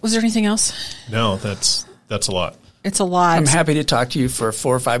 Karl, was there anything else? No, that's a lot. It's a lot. I'm happy to talk to you for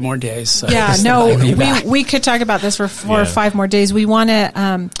 4 or 5 more days. So yeah, no, we could talk about this for 4 or 5 more days. We want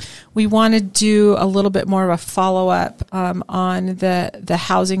to do a little bit more of a follow up on the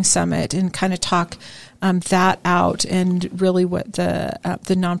housing summit and kind of talk that out and really what the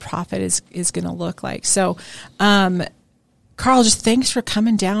nonprofit is going to look like. So, Karl, just thanks for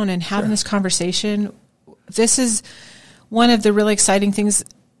coming down and having this conversation. This is one of the really exciting things,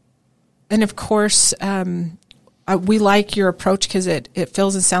 and of course. We like your approach because it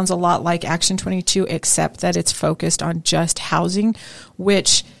feels and sounds a lot like Action 22, except that it's focused on just housing,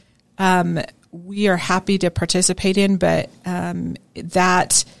 which we are happy to participate in. But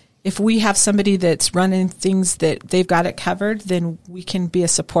that if we have somebody that's running things that they've got it covered, then we can be a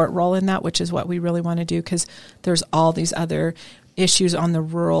support role in that, which is what we really want to do because there's all these other issues on the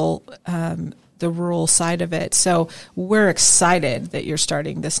rural side of it. So we're excited that you're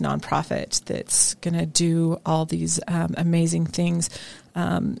starting this nonprofit that's going to do all these amazing things.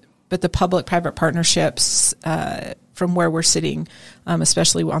 But the public-private partnerships from where we're sitting,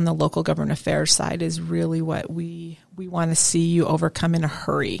 especially on the local government affairs side, is really what we want to see you overcome in a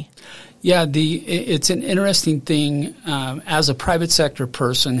hurry. Yeah, it's an interesting thing. As a private sector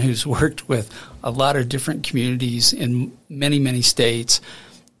person who's worked with a lot of different communities in many, many states,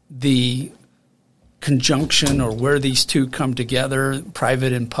 the conjunction or where these two come together,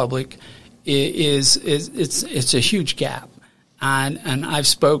 private and public, it's a huge gap. And I've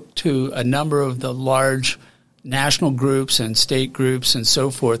spoke to a number of the large national groups and state groups and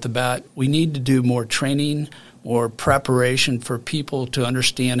so forth about we need to do more training or preparation for people to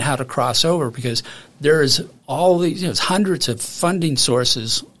understand how to cross over because there's all these, there's hundreds of funding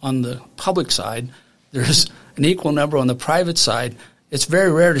sources on the public side. There's an equal number on the private side. It's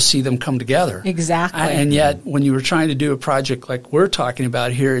very rare to see them come together. Exactly. And yet, when you were trying to do a project like we're talking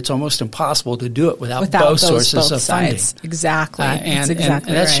about here, it's almost impossible to do it without both sources of funding. Exactly. And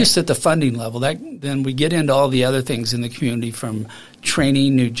that's just at the funding level. Then we get into all the other things in the community from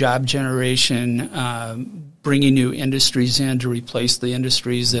training, new job generation, bringing new industries in to replace the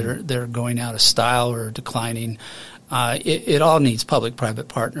industries that are going out of style or declining. It all needs public-private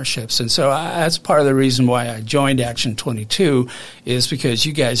partnerships. And so that's part of the reason why I joined Action 22 is because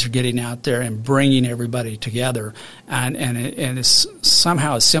you guys are getting out there and bringing everybody together. And it's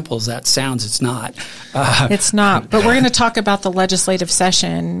somehow as simple as that sounds, it's not. It's not. But we're going to talk about the legislative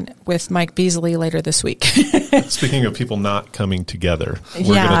session with Mike Beasley later this week. Speaking of people not coming together, we're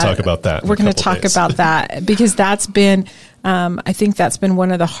going to talk about that. We're going to talk about that because that's been I think that's been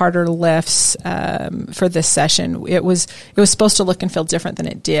one of the harder lifts for this session. It was supposed to look and feel different than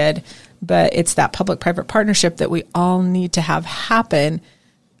it did, but it's that public-private partnership that we all need to have happen.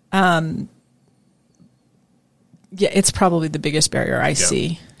 It's probably the biggest barrier I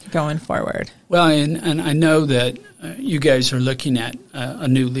see going forward. Well, and I know that you guys are looking at a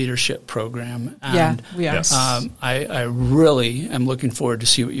new leadership program. And, we are. Yes. I really am looking forward to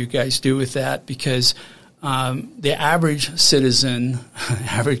see what you guys do with that because the average citizen,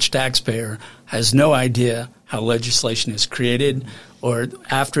 average taxpayer, has no idea how legislation is created or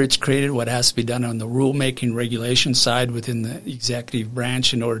after it's created, what has to be done on the rulemaking regulation side within the executive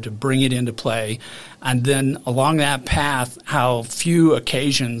branch in order to bring it into play. And then along that path, how few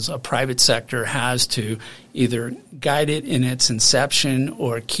occasions a private sector has to either guide it in its inception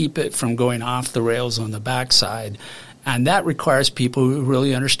or keep it from going off the rails on the backside. And that requires people who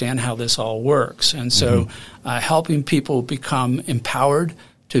really understand how this all works. And so helping people become empowered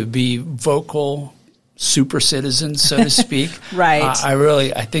to be vocal super citizens, so to speak. Right.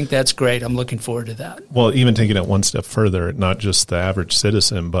 I think that's great. I'm looking forward to that. Well, even taking it one step further, not just the average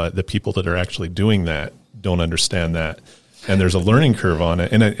citizen, but the people that are actually doing that don't understand that. And there's a learning curve on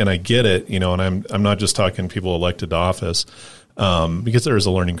it. And I get it, and I'm not just talking people elected to office, because there is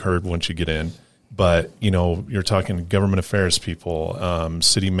a learning curve once you get in. But, you're talking government affairs people,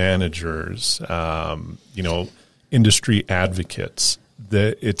 city managers, industry advocates.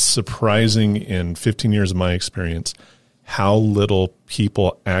 It's surprising in 15 years of my experience how little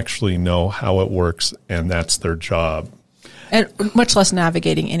people actually know how it works, and that's their job. And much less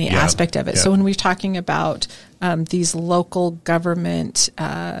navigating any aspect of it. Yeah. So when we're talking about these local government,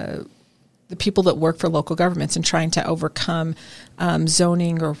 the people that work for local governments and trying to overcome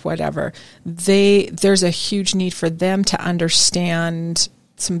zoning or whatever, there's a huge need for them to understand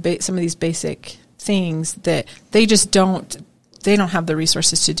some of these basic things that they just don't. They don't have the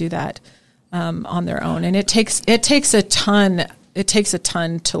resources to do that on their own, and it takes a ton. It takes a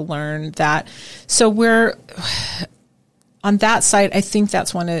ton to learn that. So we're on that side. I think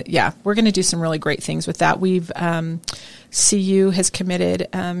that's we're going to do some really great things with that. We've CU has committed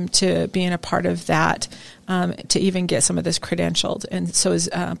to being a part of that, to even get some of this credentialed, and so is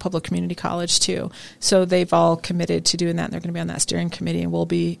Public Community College too. So they've all committed to doing that, and they're going to be on that steering committee, and we'll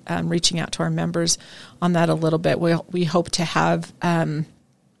be reaching out to our members on that a little bit. We hope to have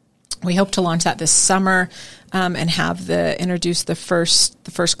we hope to launch that this summer, and have introduce the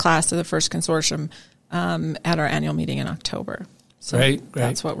first class of the first consortium at our annual meeting in October. So great.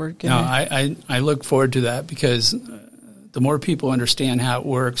 That's what we're going to. I look forward to that, because the more people understand how it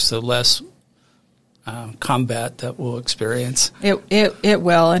works, the less combat that we'll experience. It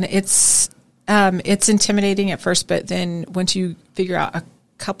will, and it's intimidating at first, but then once you figure out a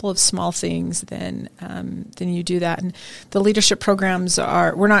couple of small things, then you do that. And the leadership programs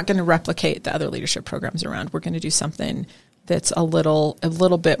we're not going to replicate the other leadership programs around. We're going to do something that's a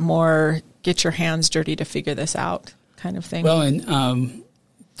little bit more get your hands dirty to figure this out kind of thing. Well, and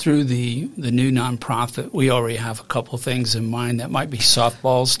through the new nonprofit, we already have a couple of things in mind that might be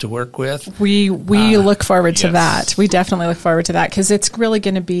softballs to work with. We look forward to that. We definitely look forward to that, because it's really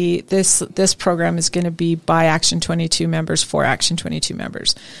going to be this program is going to be by Action 22 members for Action 22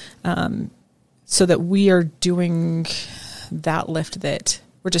 members, so that we are doing that lift, that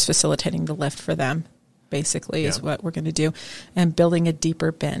we're just facilitating the lift for them, basically, is what we're going to do, and building a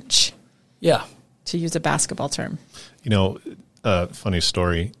deeper bench. Yeah, to use a basketball term. Funny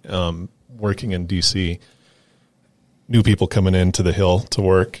story, working in D.C., new people coming into the Hill to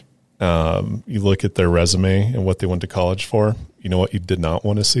work, you look at their resume and what they went to college for. You know what you did not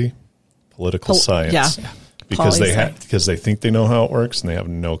want to see? Political science. Yeah. Because they think they know how it works, and they have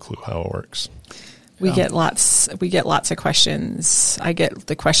no clue how it works. We get lots of questions. I get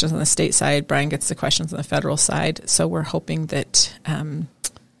the questions on the state side. Brian gets the questions on the federal side. So we're hoping that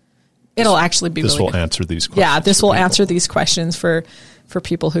it'll actually be this really will good. Answer these questions. Yeah, this will answer these questions for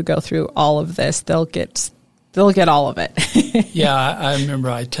people who go through all of this. They'll get all of it. Yeah, I remember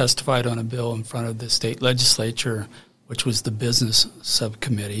I testified on a bill in front of the state legislature, which was the business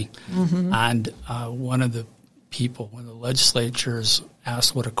subcommittee, and one of the legislators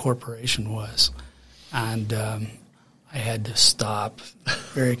asked what a corporation was, and I had to stop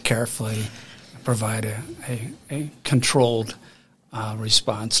very carefully and provide a controlled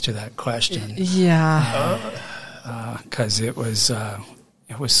response to that question. Yeah, because it was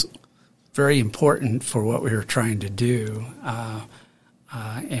very important for what we were trying to do,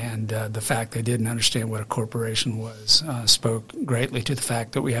 and the fact they didn't understand what a corporation was spoke greatly to the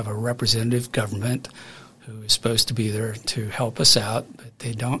fact that we have a representative government who is supposed to be there to help us out, but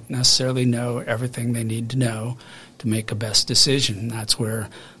they don't necessarily know everything they need to know to make a best decision. That's where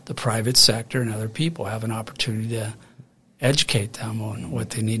the private sector and other people have an opportunity to educate them on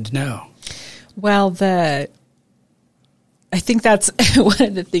what they need to know. Well, I think that's one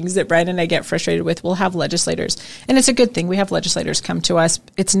of the things that Brian and I get frustrated with. We'll have legislators, and it's a good thing. We have legislators come to us.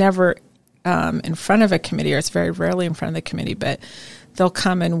 It's never in front of a committee, or it's very rarely in front of the committee, but they'll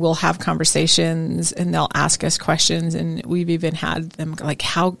come and we'll have conversations, and they'll ask us questions. And we've even had them like,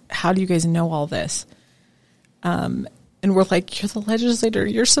 how do you guys know all this? and we're like, you're the legislator,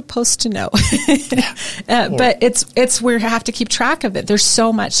 you're supposed to know. But it's we have to keep track of it. There's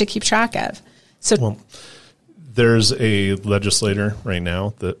so much to keep track of. So there's a legislator right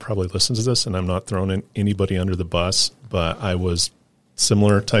now that probably listens to this, and I'm not throwing anybody under the bus, but I was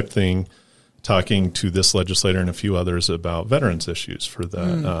similar type thing talking to this legislator and a few others about veterans issues for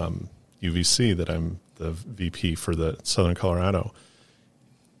the UVC that I'm the VP for the Southern Colorado.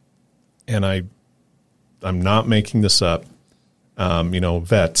 And I'm not making this up.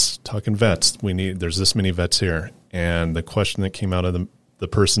 Vets, talking vets, there's this many vets here. And the question that came out of the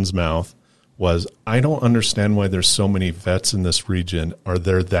person's mouth was, I don't understand why there's so many vets in this region. Are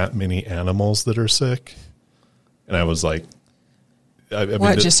there that many animals that are sick? And I was like,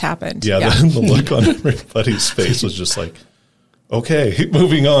 what just happened? Yeah. The look on everybody's face was just like, okay,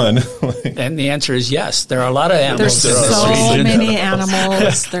 moving on. And the answer is yes. There are a lot of animals. There's so many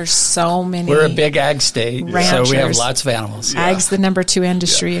animals. There's so many. We're a big ag state, ranchers. So we have lots of animals. Ag's the number 2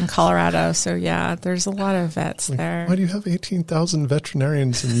 industry in Colorado. So, there's a lot of vets there. Why do you have 18,000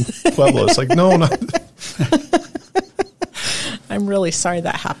 veterinarians in Pueblo? It's like, no, not. I'm really sorry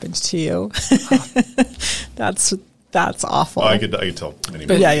that happened to you. That's awful. I could tell many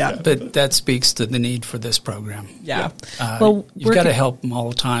but, people. But that speaks to the need for this program. Yeah. Well, you've got to help them all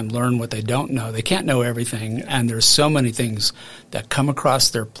the time learn what they don't know. They can't know everything, and there's so many things that come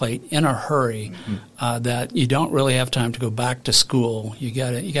across their plate in a hurry that you don't really have time to go back to school. You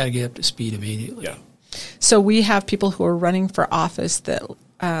got to get up to speed immediately. Yeah. So we have people who are running for office that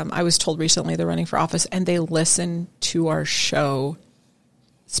I was told recently they're running for office, and they listen to our show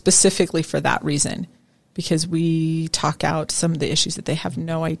specifically for that reason. Because we talk out some of the issues that they have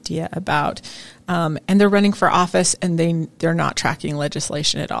no idea about. And they're running for office, and they're not tracking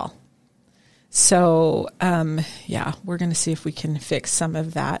legislation at all. So, we're going to see if we can fix some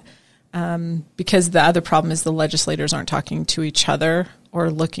of that. Because the other problem is the legislators aren't talking to each other or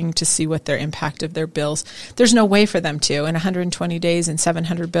looking to see what their impact of their bills. There's no way for them to. In 120 days and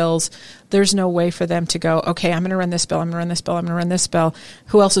 700 bills, there's no way for them to go, okay, I'm going to run this bill, I'm going to run this bill, I'm going to run this bill.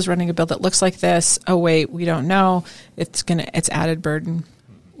 Who else is running a bill that looks like this? Oh, wait, we don't know. It's added burden.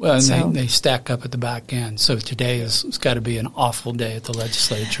 Well, and they stack up at the back end. So today it's got to be an awful day at the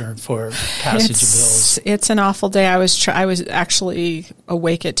legislature for passage of bills. It's an awful day. I was actually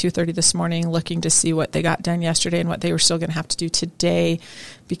awake at 2:30 this morning looking to see what they got done yesterday and what they were still going to have to do today,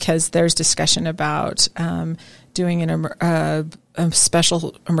 because there's discussion about doing a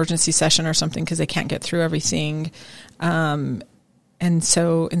special emergency session or something because they can't get through everything. And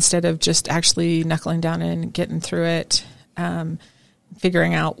so instead of just actually knuckling down and getting through it,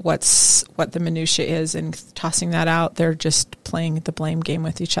 figuring out what the minutia is and tossing that out, they're just playing the blame game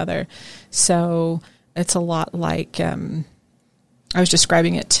with each other. So it's a lot like I was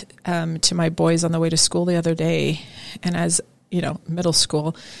describing it to my boys on the way to school the other day, and as middle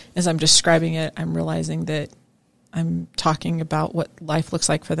school, as I'm describing it, I'm realizing that I'm talking about what life looks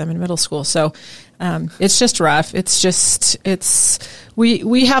like for them in middle school. So it's just rough.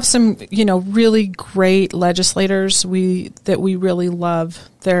 We have some, really great legislators that we really love.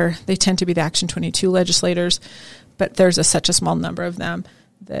 They tend to be the Action 22 legislators, but there's such a small number of them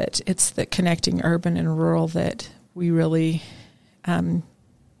that it's the connecting urban and rural that we really,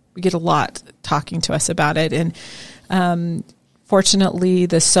 we get a lot talking to us about it. And, fortunately,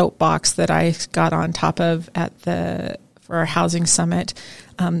 the soapbox that I got on top of for our housing summit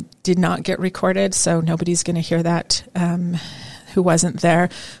did not get recorded, so nobody's going to hear that who wasn't there.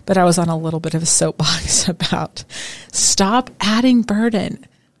 But I was on a little bit of a soapbox about stop adding burden.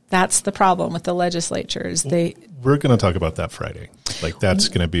 That's the problem with the legislatures. We're going to talk about that Friday. Like that's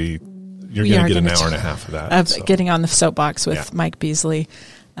going to be you're going to get an hour and a half of that. Getting on the soapbox with Mike Beasley.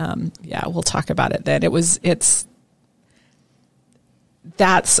 We'll talk about it then.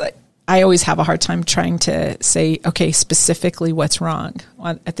 I always have a hard time trying to say, okay, specifically what's wrong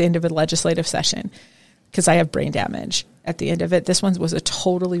at the end of a legislative session, because I have brain damage at the end of it. This one was a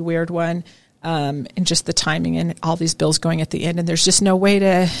totally weird one, and just the timing and all these bills going at the end, and there's just no way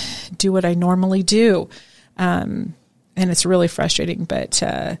to do what I normally do. And it's really frustrating, but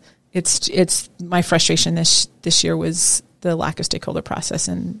it's my frustration this year was the lack of stakeholder process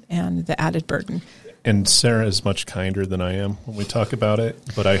and the added burden. And Sarah is much kinder than I am when we talk about it,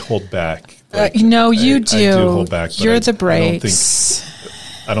 but I hold back. You do. I do hold back. You're the brakes.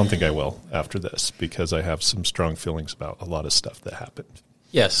 I don't think I will after this, because I have some strong feelings about a lot of stuff that happened.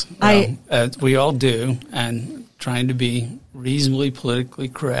 Yes, we all do, and trying to be reasonably politically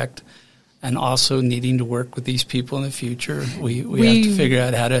correct, and also needing to work with these people in the future. We have to figure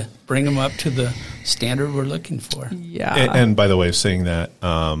out how to bring them up to the standard we're looking for. Yeah. And by the way of saying that,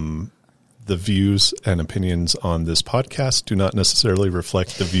 the views and opinions on this podcast do not necessarily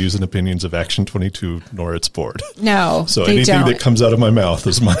reflect the views and opinions of Action 22 nor its board. No, so they anything don't. that comes out of my mouth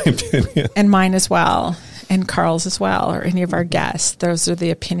is my opinion. And mine as well, and Karl's as well, or any of our guests. Those are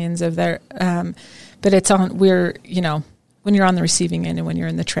the opinions of their, but it's on, when you're on the receiving end and when you're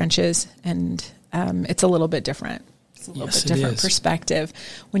in the trenches, and it's a little bit different. It's a little bit different perspective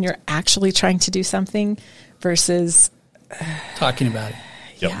when you're actually trying to do something versus talking about it.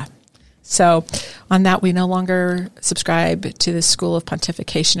 Yep. Yeah. So on that, we no longer subscribe to the school of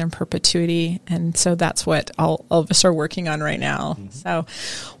pontification and perpetuity. And so that's what all of us are working on right now. Mm-hmm. So,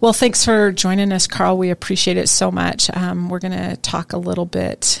 well, thanks for joining us, Karl. We appreciate it so much. We're going to talk a little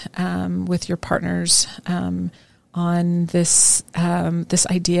bit with your partners on this this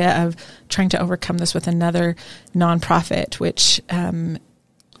idea of trying to overcome this with another nonprofit, which, I'm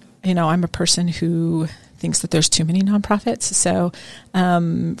a person who thinks that there's too many nonprofits. So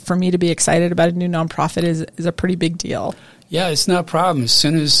for me to be excited about a new nonprofit is a pretty big deal. Yeah, it's not a problem. As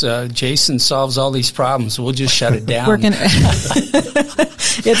soon as Jason solves all these problems, we'll just shut it down. We're gonna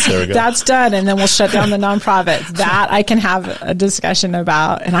that's done, and then we'll shut down the nonprofit. That I can have a discussion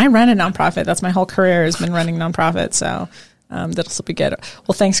about. And I run a nonprofit. That's my whole career has been running nonprofits. So that'll be good.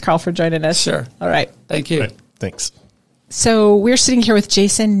 Well, thanks, Karl, for joining us. Sure. All right. Thank you. Right. Thanks. So we're sitting here with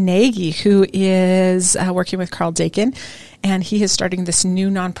Jason Nagy, who is working with Karl Dakin, and he is starting this new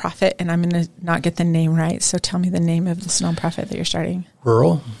nonprofit, and I'm going to not get the name right. So tell me the name of this nonprofit that you're starting.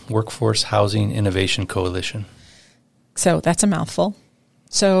 Rural Workforce Housing Innovation Coalition. So that's a mouthful.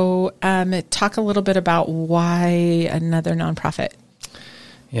 So talk a little bit about why another nonprofit.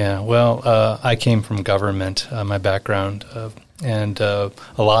 Yeah, well, I came from government, my background, and a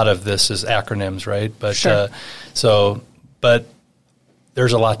lot of this is acronyms, right? But sure. But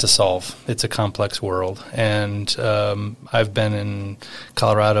there's a lot to solve. It's a complex world. And I've been in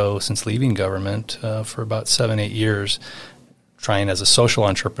Colorado since leaving government for about 7-8 years, trying as a social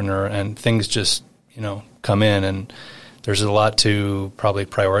entrepreneur, and things just, come in. And there's a lot to probably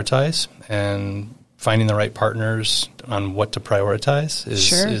prioritize, and finding the right partners on what to prioritize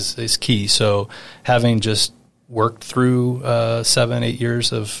is key. So having just worked through 7-8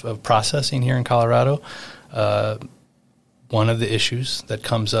 years of processing here in Colorado, one of the issues that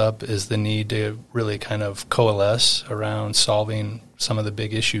comes up is the need to really kind of coalesce around solving some of the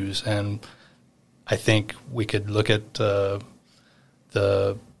big issues. And I think we could look at the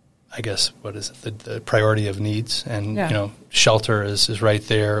priority of needs. And, shelter is right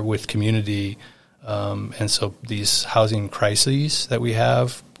there with community. And so these housing crises that we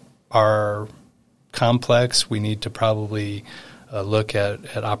have are complex. We need to probably look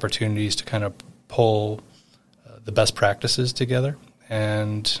at opportunities to kind of pull the best practices together,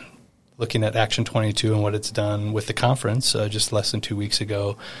 and looking at Action 22 and what it's done with the conference just less than 2 weeks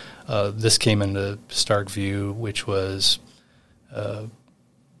ago. This came into stark view, which was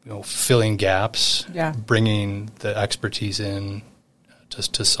filling gaps, bringing the expertise in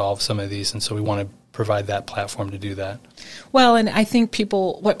just to solve some of these, and so we want to provide that platform to do that. Well, and I think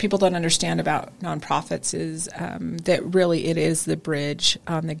what people don't understand about nonprofits is that really it is the bridge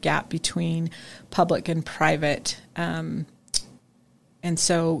on the gap between public and private. And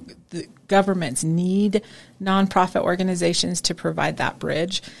so the governments need nonprofit organizations to provide that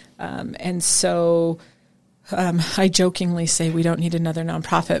bridge. And so I jokingly say we don't need another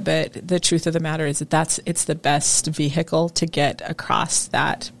nonprofit, but the truth of the matter is that it's the best vehicle to get across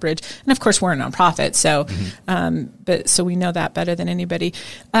that bridge. And of course, we're a nonprofit, so so we know that better than anybody.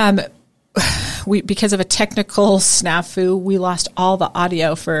 Because of a technical snafu, we lost all the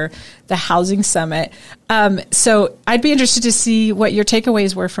audio for the housing summit. So I'd be interested to see what your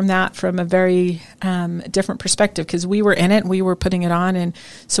takeaways were from that, from a very different perspective, because we were in it and we were putting it on, and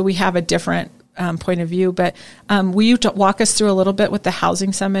so we have a different point of view. But will you walk us through a little bit with the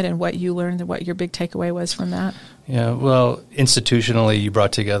housing summit and what you learned and what your big takeaway was from that? Yeah, well, institutionally, you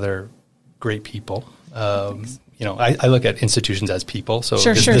brought together great people. I look at institutions as people. So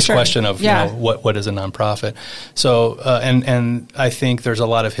this question of what is a nonprofit. So and I think there's a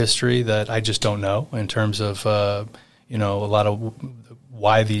lot of history that I just don't know in terms of a lot of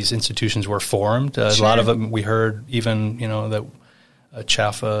why these institutions were formed. A lot of them we heard even that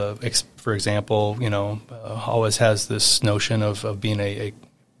CHAFA, for example, always has this notion of being a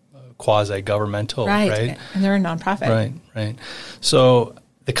quasi-governmental, right? And they're a nonprofit. Right. So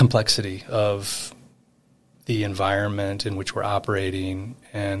the complexity of the environment in which we're operating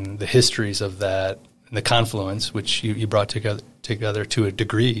and the histories of that, and the confluence, which you brought together to a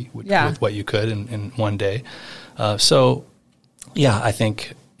degree with what you could in one day. I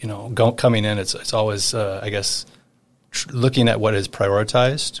think, coming in, it's always, looking at what is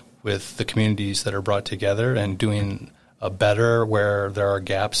prioritized with the communities that are brought together and doing better where there are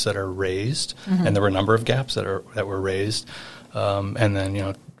gaps that are raised, and there were a number of gaps that were raised, and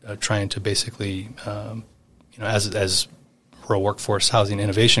then trying to basically as Rural Workforce Housing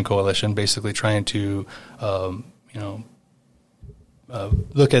Innovation Coalition, basically trying to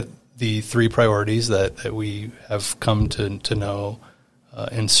look at the three priorities that we have come to know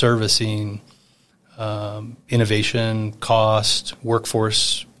in servicing innovation, cost,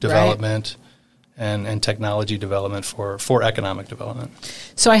 workforce development, and technology development for economic development.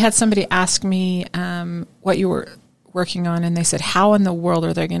 So I had somebody ask me what you were working on, and they said, how in the world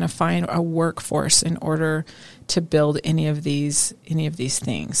are they going to find a workforce in order to build any of these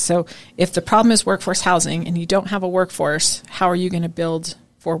things? So if the problem is workforce housing and you don't have a workforce, how are you going to build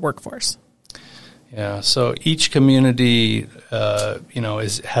for workforce? Yeah, so each community,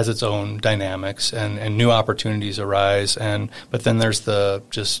 has its own dynamics, and new opportunities arise, but then there's the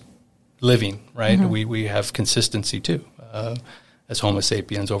just living, right? We have consistency too, as Homo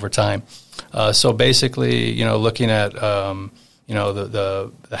sapiens over time. So basically, looking at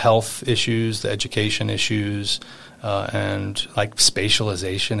the health issues, the education issues, and like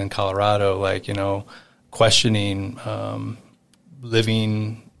spatialization in Colorado, like questioning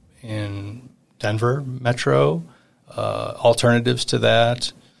living in Denver metro, alternatives to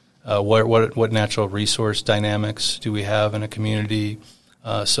that. What natural resource dynamics do we have in a community?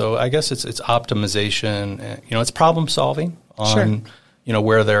 So I guess it's optimization. It's problem solving on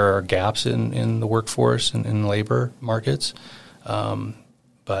where there are gaps in the workforce and in labor markets,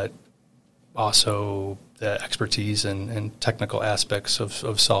 but also the expertise and technical aspects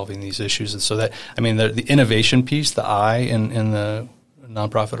of solving these issues. And so that the innovation piece, the I in the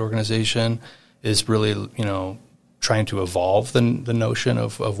nonprofit organization, is really, trying to evolve the notion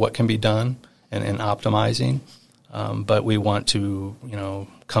of what can be done and optimizing. But we want to,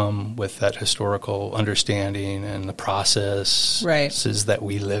 come with that historical understanding and the processes that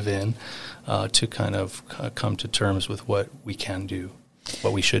we live in to kind of come to terms with what we can do,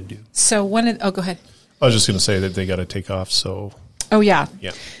 what we should do. So go ahead. I was just going to say that they got to take off, so... Oh yeah.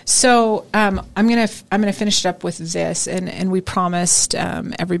 Yeah. So I'm gonna finish it up with this, and we promised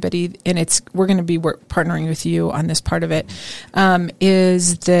everybody, and we're going to be partnering with you on this part of it.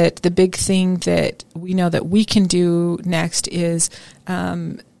 Is that the big thing that we know that we can do next is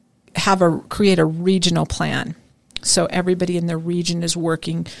create a regional plan. So everybody in the region is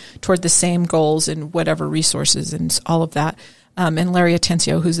working toward the same goals and whatever resources and all of that. And Larry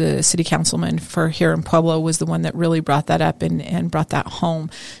Atencio, who's a city councilman for here in Pueblo, was the one that really brought that up and brought that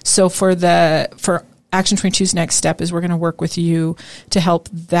home. So for Action 22's next step is we're going to work with you to help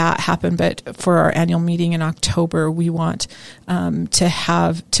that happen. But for our annual meeting in October, we want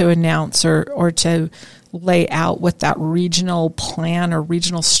to announce or to lay out what that regional plan or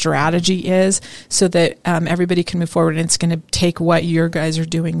regional strategy is, so that everybody can move forward. And it's going to take what your guys are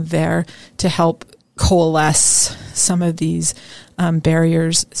doing there to help coalesce some of these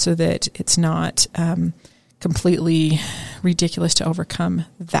barriers, so that it's not completely ridiculous to overcome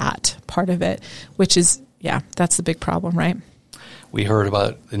that part of it, which is, that's the big problem, right? We heard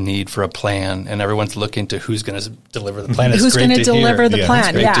about the need for a plan, and everyone's looking to who's going to deliver the plan. It's who's going to deliver the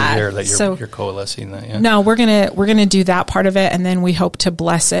plan? It's great to hear that you're coalescing that. Yeah. No, we're gonna do that part of it, and then we hope to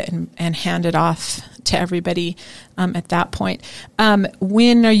bless it and hand it off to everybody at that point.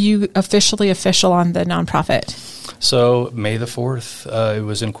 When are you official on the nonprofit? So May the 4th, it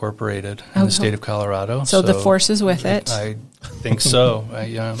was incorporated in the state of Colorado. So the force is with it. I think so.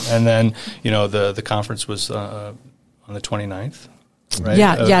 And then the conference was on the 29th. Right?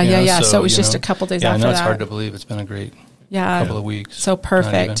 Yeah. So it was just a couple days after that. I know it's hard to believe. It's been a great couple of weeks. So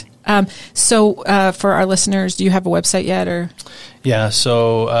perfect. So for our listeners, do you have a website yet, or? Yeah.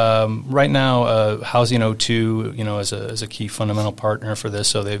 So right now, Housing O2, is a key fundamental partner for this.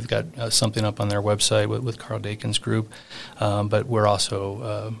 So they've got something up on their website with Karl Dakin's group. But we're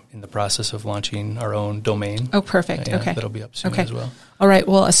also in the process of launching our own domain. Oh, perfect. Okay. That'll be up soon as well. All right.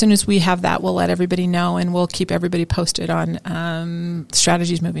 Well, as soon as we have that, we'll let everybody know, and we'll keep everybody posted on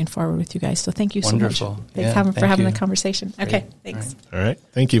strategies moving forward with you guys. So thank you so much. Thanks for having the conversation. Great. Okay. Thanks. All right.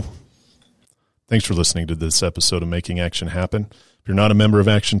 Thank you. Thanks for listening to this episode of Making Action Happen. If you're not a member of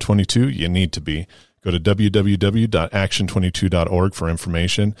Action 22, you need to be. Go to www.action22.org for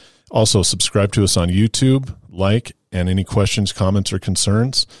information. Also, subscribe to us on YouTube, and any questions, comments, or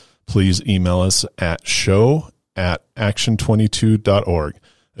concerns, please email us at show@action22.org.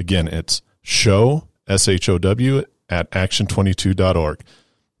 Again, it's show, SHOW, @action22.org.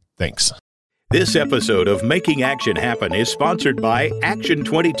 Thanks. This episode of Making Action Happen is sponsored by Action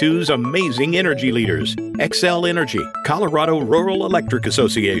 22's amazing energy leaders: Xcel Energy, Colorado Rural Electric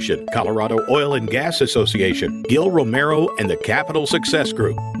Association, Colorado Oil and Gas Association, Gil Romero and the Capital Success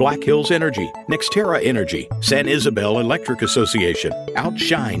Group, Black Hills Energy, Nextera Energy, San Isabel Electric Association,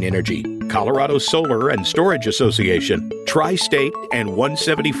 Outshine Energy, Colorado Solar and Storage Association, Tri-State, and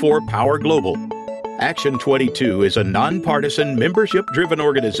 174 Power Global. Action 22 is a nonpartisan, membership-driven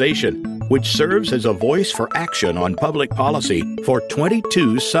organization which serves as a voice for action on public policy for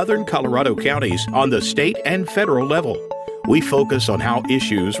 22 southern Colorado counties on the state and federal level. We focus on how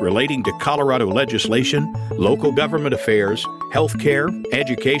issues relating to Colorado legislation, local government affairs, healthcare,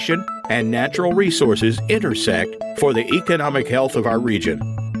 education, and natural resources intersect for the economic health of our region.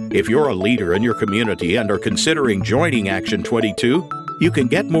 If you're a leader in your community and are considering joining Action 22, you can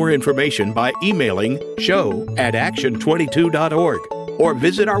get more information by emailing show@action22.org or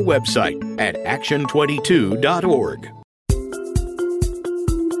visit our website at action22.org.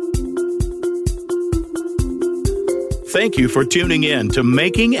 Thank you for tuning in to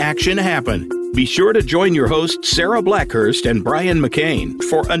Making Action Happen. Be sure to join your hosts Sarah Blackhurst and Brian McCain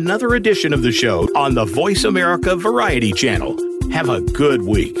for another edition of the show on the Voice America Variety Channel. Have a good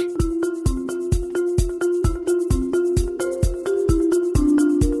week.